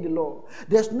obey the law.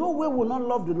 There's no way we will not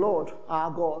love the Lord,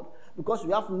 our God, because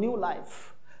we have new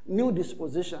life, new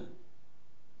disposition.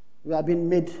 We have been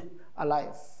made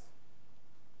alive.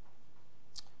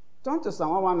 Turn to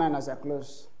Psalm 119 as I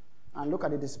close and look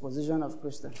at the disposition of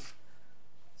Christians.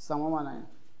 Psalm 119,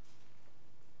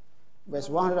 verse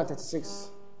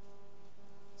 136.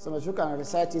 Some of you can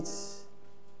recite it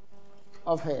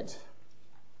off head.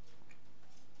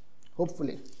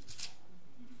 Hopefully.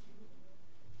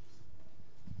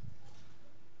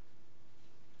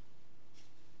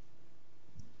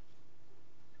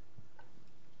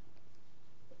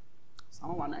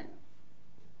 Psalm 119.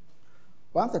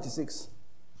 136.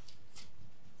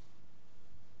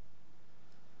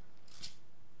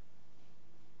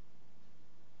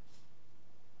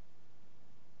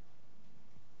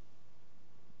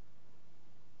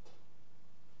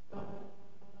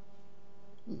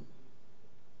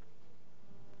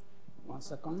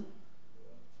 Second.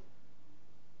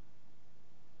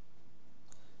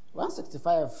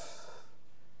 165.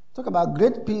 Talk about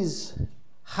great peace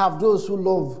have those who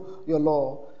love your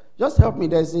law. Just help me.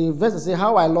 There's a verse that says,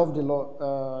 "How I love the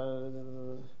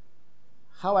law.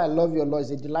 How I love your law is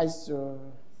a delight to."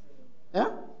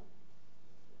 Yeah?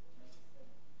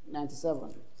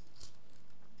 97.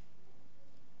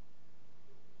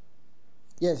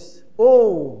 Yes.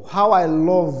 "Oh, how I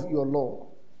love your law.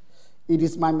 It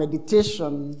is my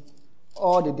meditation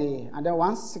all the day." And then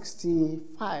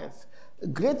 165.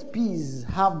 "Great peace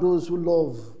have those who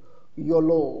love your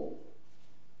law."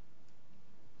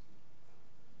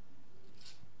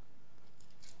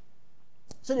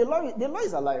 So the law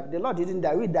is alive. The law didn't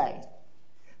die. We died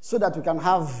so that we can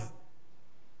have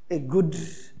a good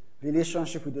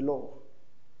relationship with the law.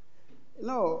 You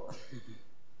know,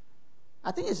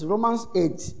 I think it's Romans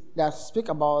 8 that speak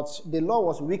about the law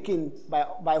was weakened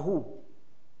by who?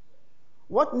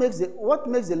 What makes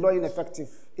the law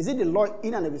ineffective? Is it the law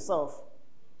in and of itself,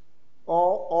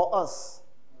 or us?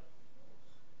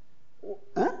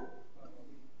 Huh?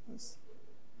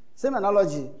 Same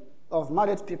analogy of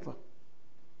married people.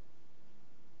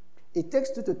 It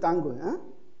takes two to tango. Huh?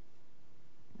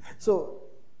 So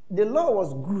the law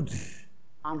was good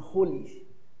and holy.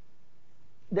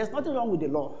 There's nothing wrong with the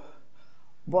law,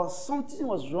 but something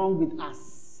was wrong with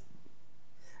us.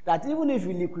 That even if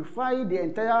we liquefy the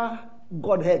entire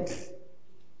Godhead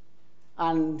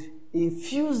and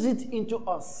infuse it into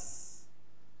us,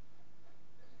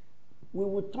 we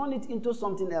will turn it into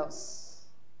something else.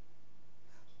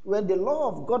 When the law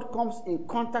of God comes in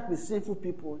contact with sinful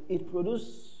people, it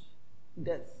produces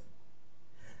death.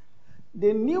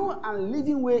 The new and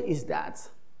living way is that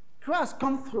Christ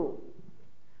comes through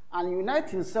and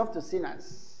unites himself to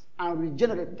sinners and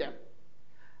regenerate them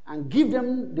and give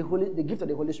them the gift of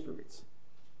the Holy Spirit.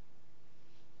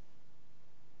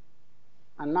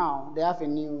 And now they have a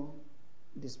new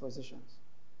disposition.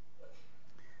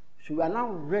 So we are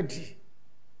now ready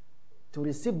to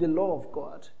receive the law of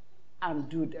God and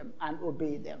do them and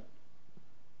obey them.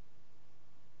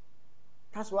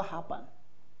 That's what happened.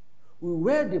 We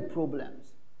were the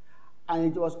problems, and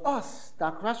it was us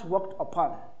that Christ worked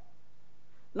upon.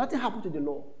 Nothing happened to the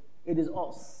law. It is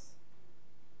us.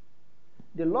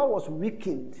 The law was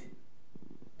weakened.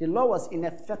 The law was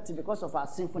ineffective because of our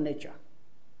sinful nature.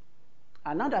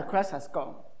 And now that Christ has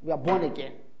come, we are born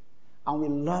again, and we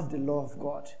love the law of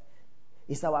God.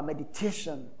 It's our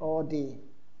meditation all day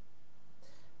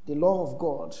the law of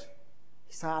God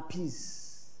is our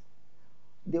peace.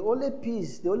 The only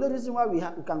reason why we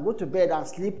can go to bed and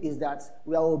sleep is that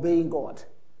we are obeying God.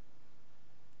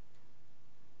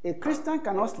 A Christian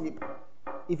cannot sleep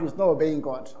if he's not obeying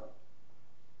God.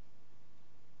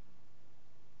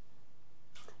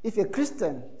 If a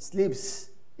Christian sleeps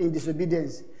in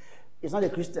disobedience, he's not a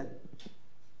Christian.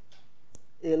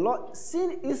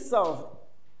 Sin itself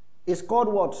is called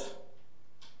what?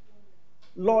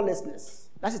 Lawlessness.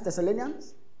 That's it,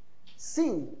 Thessalonians.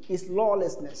 Sin is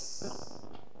lawlessness.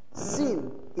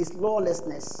 Sin is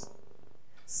lawlessness.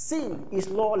 Sin is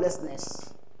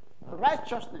lawlessness.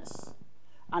 Righteousness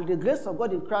and the grace of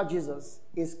God in Christ Jesus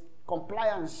is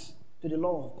compliance to the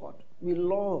law of God.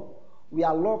 We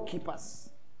are law keepers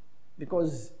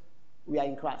because we are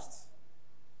in Christ.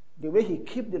 The way he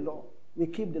keep the law, we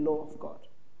keep the law of God.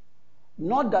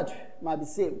 Not that we might be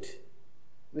saved.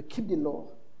 We keep the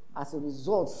law as a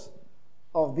result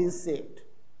of being saved.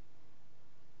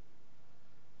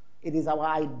 It is our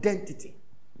identity.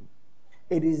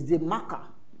 It is the marker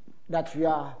that we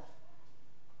are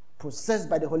possessed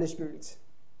by the Holy Spirit.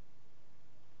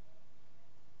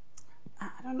 I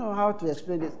don't know how to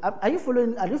explain this. Are you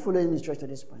following this church to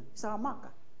this point? It's our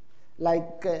marker.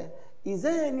 Like, is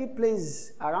there any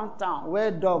place around town where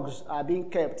dogs are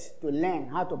being kept to learn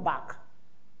how to bark?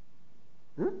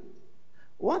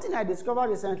 One thing I discovered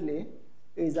recently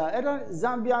is that either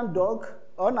Zambian dog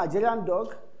or Nigerian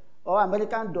dog or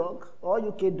American dog or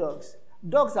UK dogs.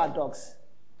 Dogs are dogs.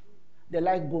 They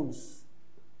like bones.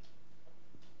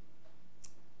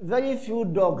 Very few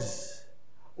dogs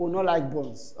will not like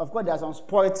bones. Of course, there are some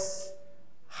spoiled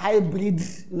hybrid,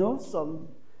 some.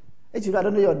 Actually, I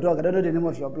don't know your dog. I don't know the name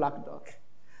of your black dog.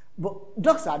 But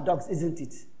dogs are dogs, isn't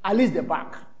it? At least the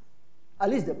back. At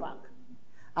least the back.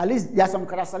 At least there are some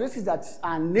characteristics that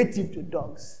are native to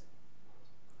dogs.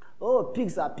 Oh,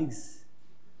 pigs are pigs.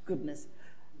 Goodness.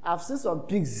 I've seen some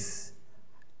pigs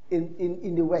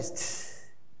in the West.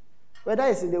 Whether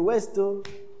it's in the West or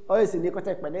it's in the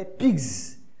Kotek,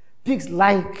 pigs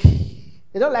like,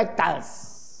 they don't like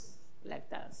tiles.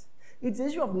 It's an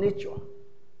issue of nature.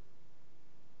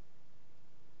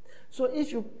 So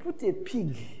if you put a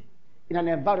pig in an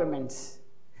environment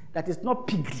that is not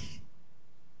pigly,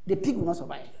 the pig will not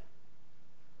survive.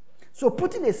 So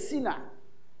putting a sinner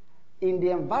in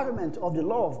the environment of the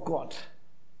law of God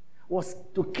was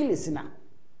to kill a sinner.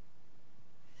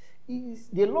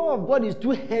 The law of God is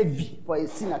too heavy for a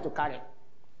sinner to carry.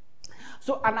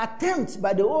 So an attempt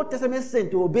by the Old Testament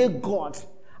saint to obey God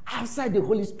outside the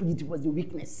Holy Spirit was the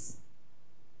weakness.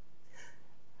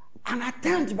 An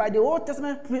attempt by the Old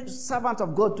Testament servant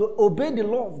of God to obey the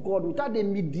law of God without the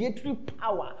mediatory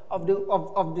power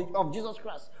of Jesus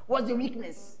Christ was the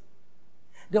weakness.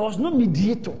 There was no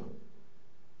mediator.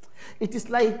 It is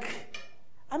like,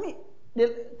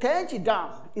 the Kaenchi Dam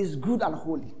is good and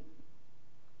holy.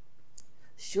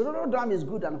 Shiroro Dam is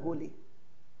good and holy.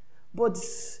 But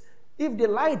if the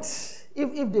light,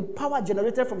 if the power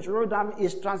generated from Shiroro Dam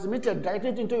is transmitted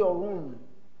directly into your room,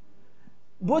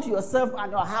 both yourself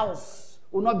and your house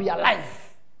will not be alive.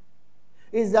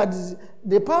 Is that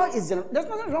the power is, there's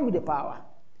nothing wrong with the power.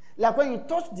 Like when you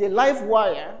touch the live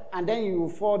wire and then you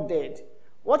fall dead.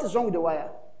 What is wrong with the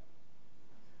wire?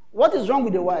 What is wrong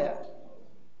with the wire?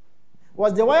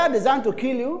 Was the wire designed to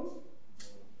kill you?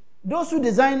 Those who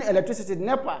design electricity,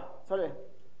 NEPA,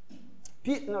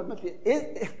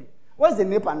 what's the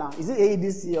NEPA now? Is it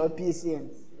AEDC or PCN?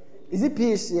 Is it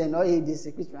PCN or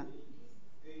AEDC? Which one?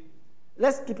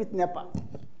 Let's keep it NEPA.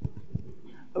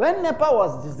 When NEPA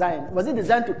was it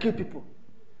designed to kill people?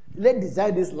 Let's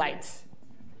design this light.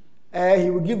 He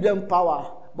will give them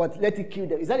power, but let it kill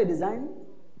them. Is that a design?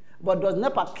 But does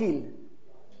NEPA kill?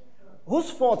 Whose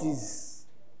fault is?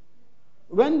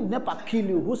 When NEPA kill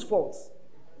you, whose fault?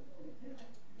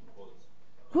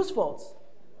 Whose fault?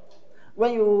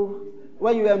 When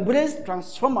you embrace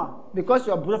transformer because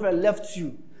your brother left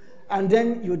you, and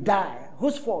then you die,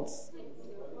 whose fault?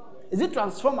 Is it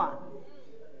transformer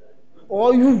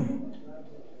or you?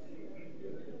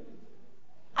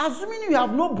 Assuming you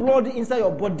have no blood inside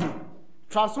your body,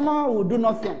 transformer will do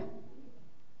nothing.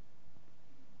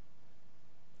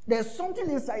 There's something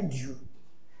inside you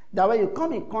that when you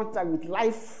come in contact with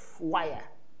live wire,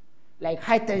 like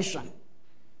high tension,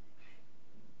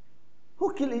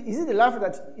 who kill it? Is it the life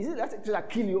that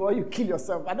kill you or you kill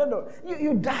yourself? I don't know.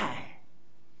 You die.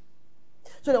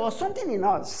 So there was something in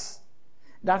us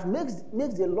that makes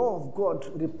the law of God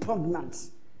repugnant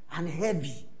and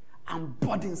heavy and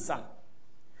burdensome.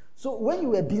 So when you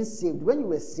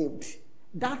were saved,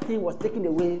 that thing was taken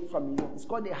away from you. It's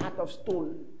called the heart of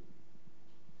stone.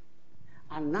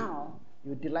 And now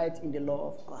You delight in the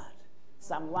law of God.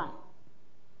 Psalm 1.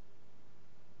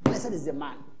 Blessed is the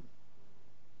man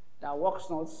that walks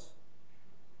not,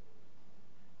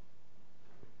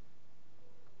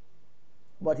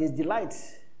 but his delight.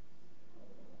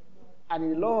 And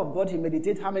in the law of God, he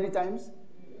meditates how many times?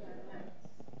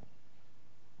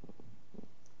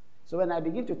 So when I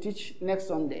begin to teach next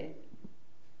Sunday,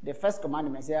 the first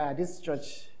commandment, say, this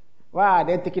church, why are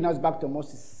they taking us back to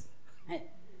Moses?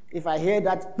 If I hear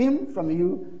that pim from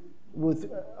you,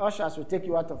 with ushers will take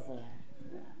you out of.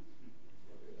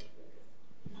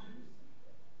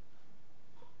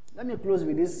 Let me close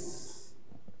with this.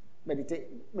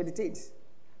 Meditate.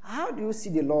 How do you see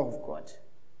the law of God?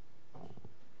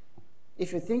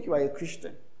 If you think you are a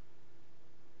Christian,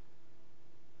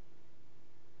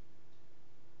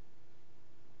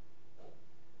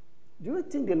 do you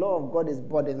think the law of God is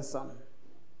burdensome?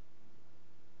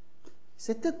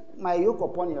 Say, take my yoke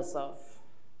upon yourself.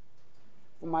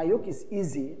 For my yoke is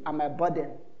easy and my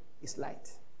burden is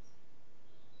light.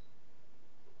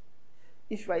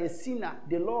 If you are a sinner,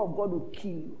 the law of God will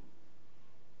kill you.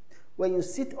 When you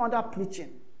sit under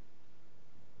preaching,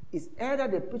 it's either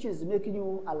the preaching is making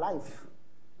you alive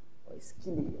or it's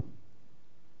killing you.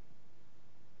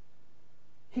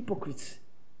 Hypocrites.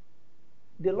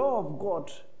 The law of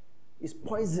God is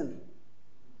poison.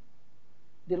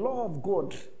 The law of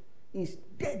God is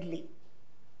deadly.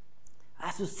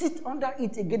 As you sit under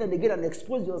it again and again and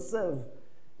expose yourself,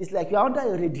 it's like you're under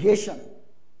a radiation.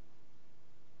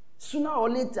 Sooner or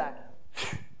later,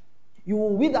 you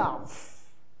will wither.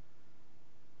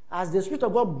 As the Spirit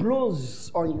of God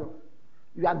blows on you,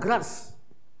 you are grass.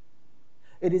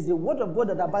 It is the word of God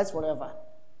that abides forever.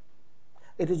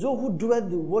 It is those who do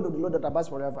the word of the Lord that abides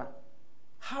forever.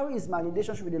 How is my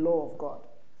relationship with the law of God?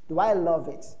 Do I love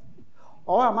it?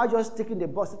 Or am I just taking the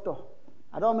bus?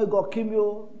 I don't make God kill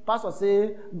me. Pastor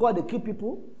say, God they kill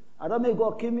people. I don't make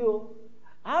God kill me.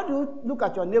 How do you look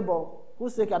at your neighbor who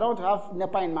say, I don't have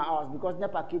NEPA in my house because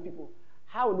NEPA kill people?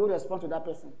 How will you respond to that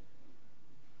person?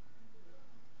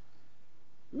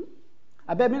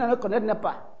 I bet me not connect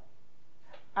NEPA.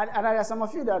 And there are some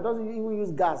of you that doesn't even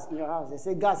use gas in your house. They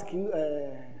say gas kill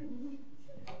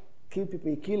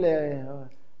people, kill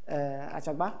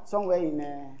Achagba somewhere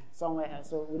else.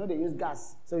 So we know they use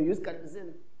gas. So we use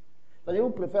kerosene. So they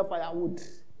would prefer firewood.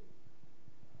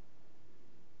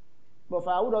 But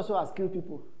firewood also has killed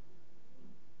people.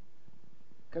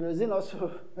 Kerosene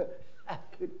also has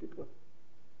killed people.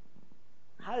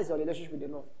 How is your relationship with the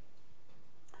Lord?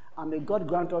 And may God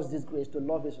grant us this grace to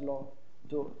love His law,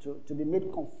 to be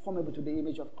made conformable to the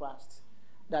image of Christ.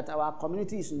 That our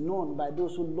community is known by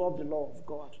those who love the law of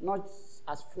God, not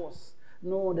as force.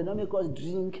 No, they don't make us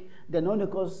drink. They don't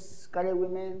make us carry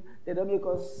women. They don't make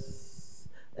us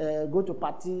go to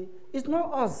party. It's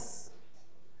not us.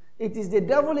 It is the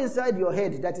devil inside your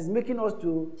head that is making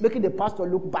the pastor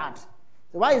look bad.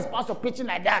 So why is pastor preaching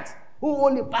like that? Who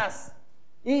only pass?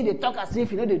 They talk as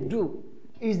if they do.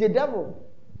 It's the devil.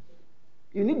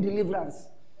 You need deliverance.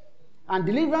 And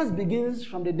deliverance begins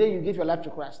from the day you give your life to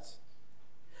Christ.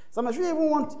 Some of you even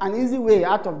want an easy way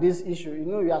out of this issue.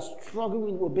 You are struggling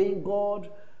with obeying God.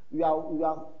 You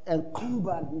are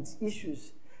encumbered with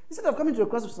issues. Instead of coming to a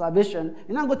cross of salvation,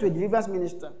 you now go to a deliverance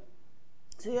minister.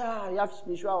 Say, you have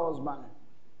spiritual husband.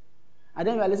 And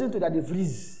then you are listening to that the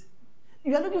freeze.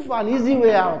 You are looking for an easy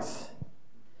way out.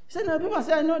 You say, no, people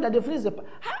say, I know that the freeze is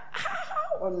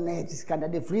how on earth can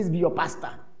that the freeze be your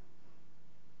pastor?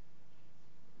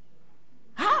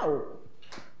 How?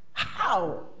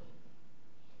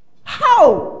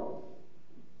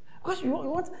 Because you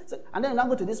want, and then you now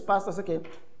go to this pastor, okay,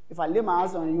 if I lay my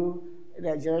hands on you,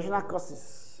 there are generational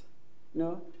curses,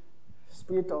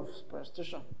 spirit of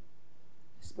prostitution,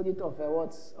 spirit of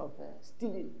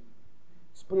stealing,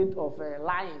 spirit of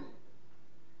lying,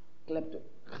 klepto,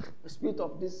 spirit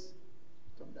of this,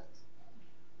 of that.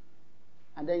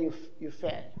 And then you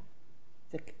fail.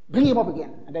 Bring him up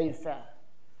again, and then you fail.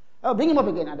 Oh, bring him up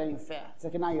again, and then you fail. It's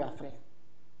okay, now you are free.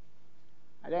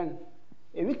 And then,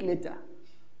 a week later,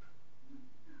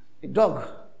 the dog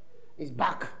is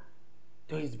back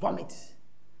to his vomit.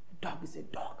 The dog is a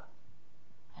dog.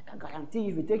 I can guarantee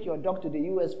if you take your dog to the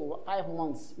US for 5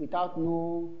 months without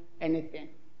no anything,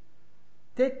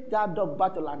 take that dog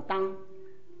back to Lantan,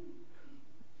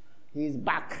 he's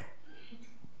back.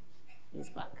 He's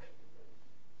back.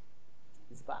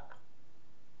 He's back.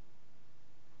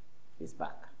 He's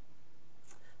back.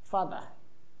 Father,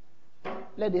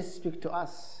 let this speak to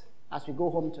us as we go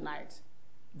home tonight,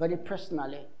 very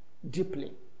personally,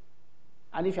 deeply.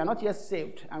 And if you're not yet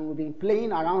saved and we've been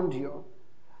playing around you,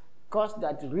 cause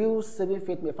that real saving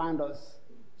faith may find us.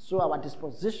 So our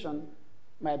disposition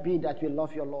might be that we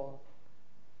love your Lord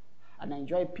and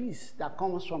enjoy peace that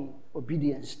comes from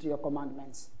obedience to your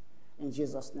commandments. In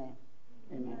Jesus' name,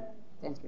 amen. Thank you.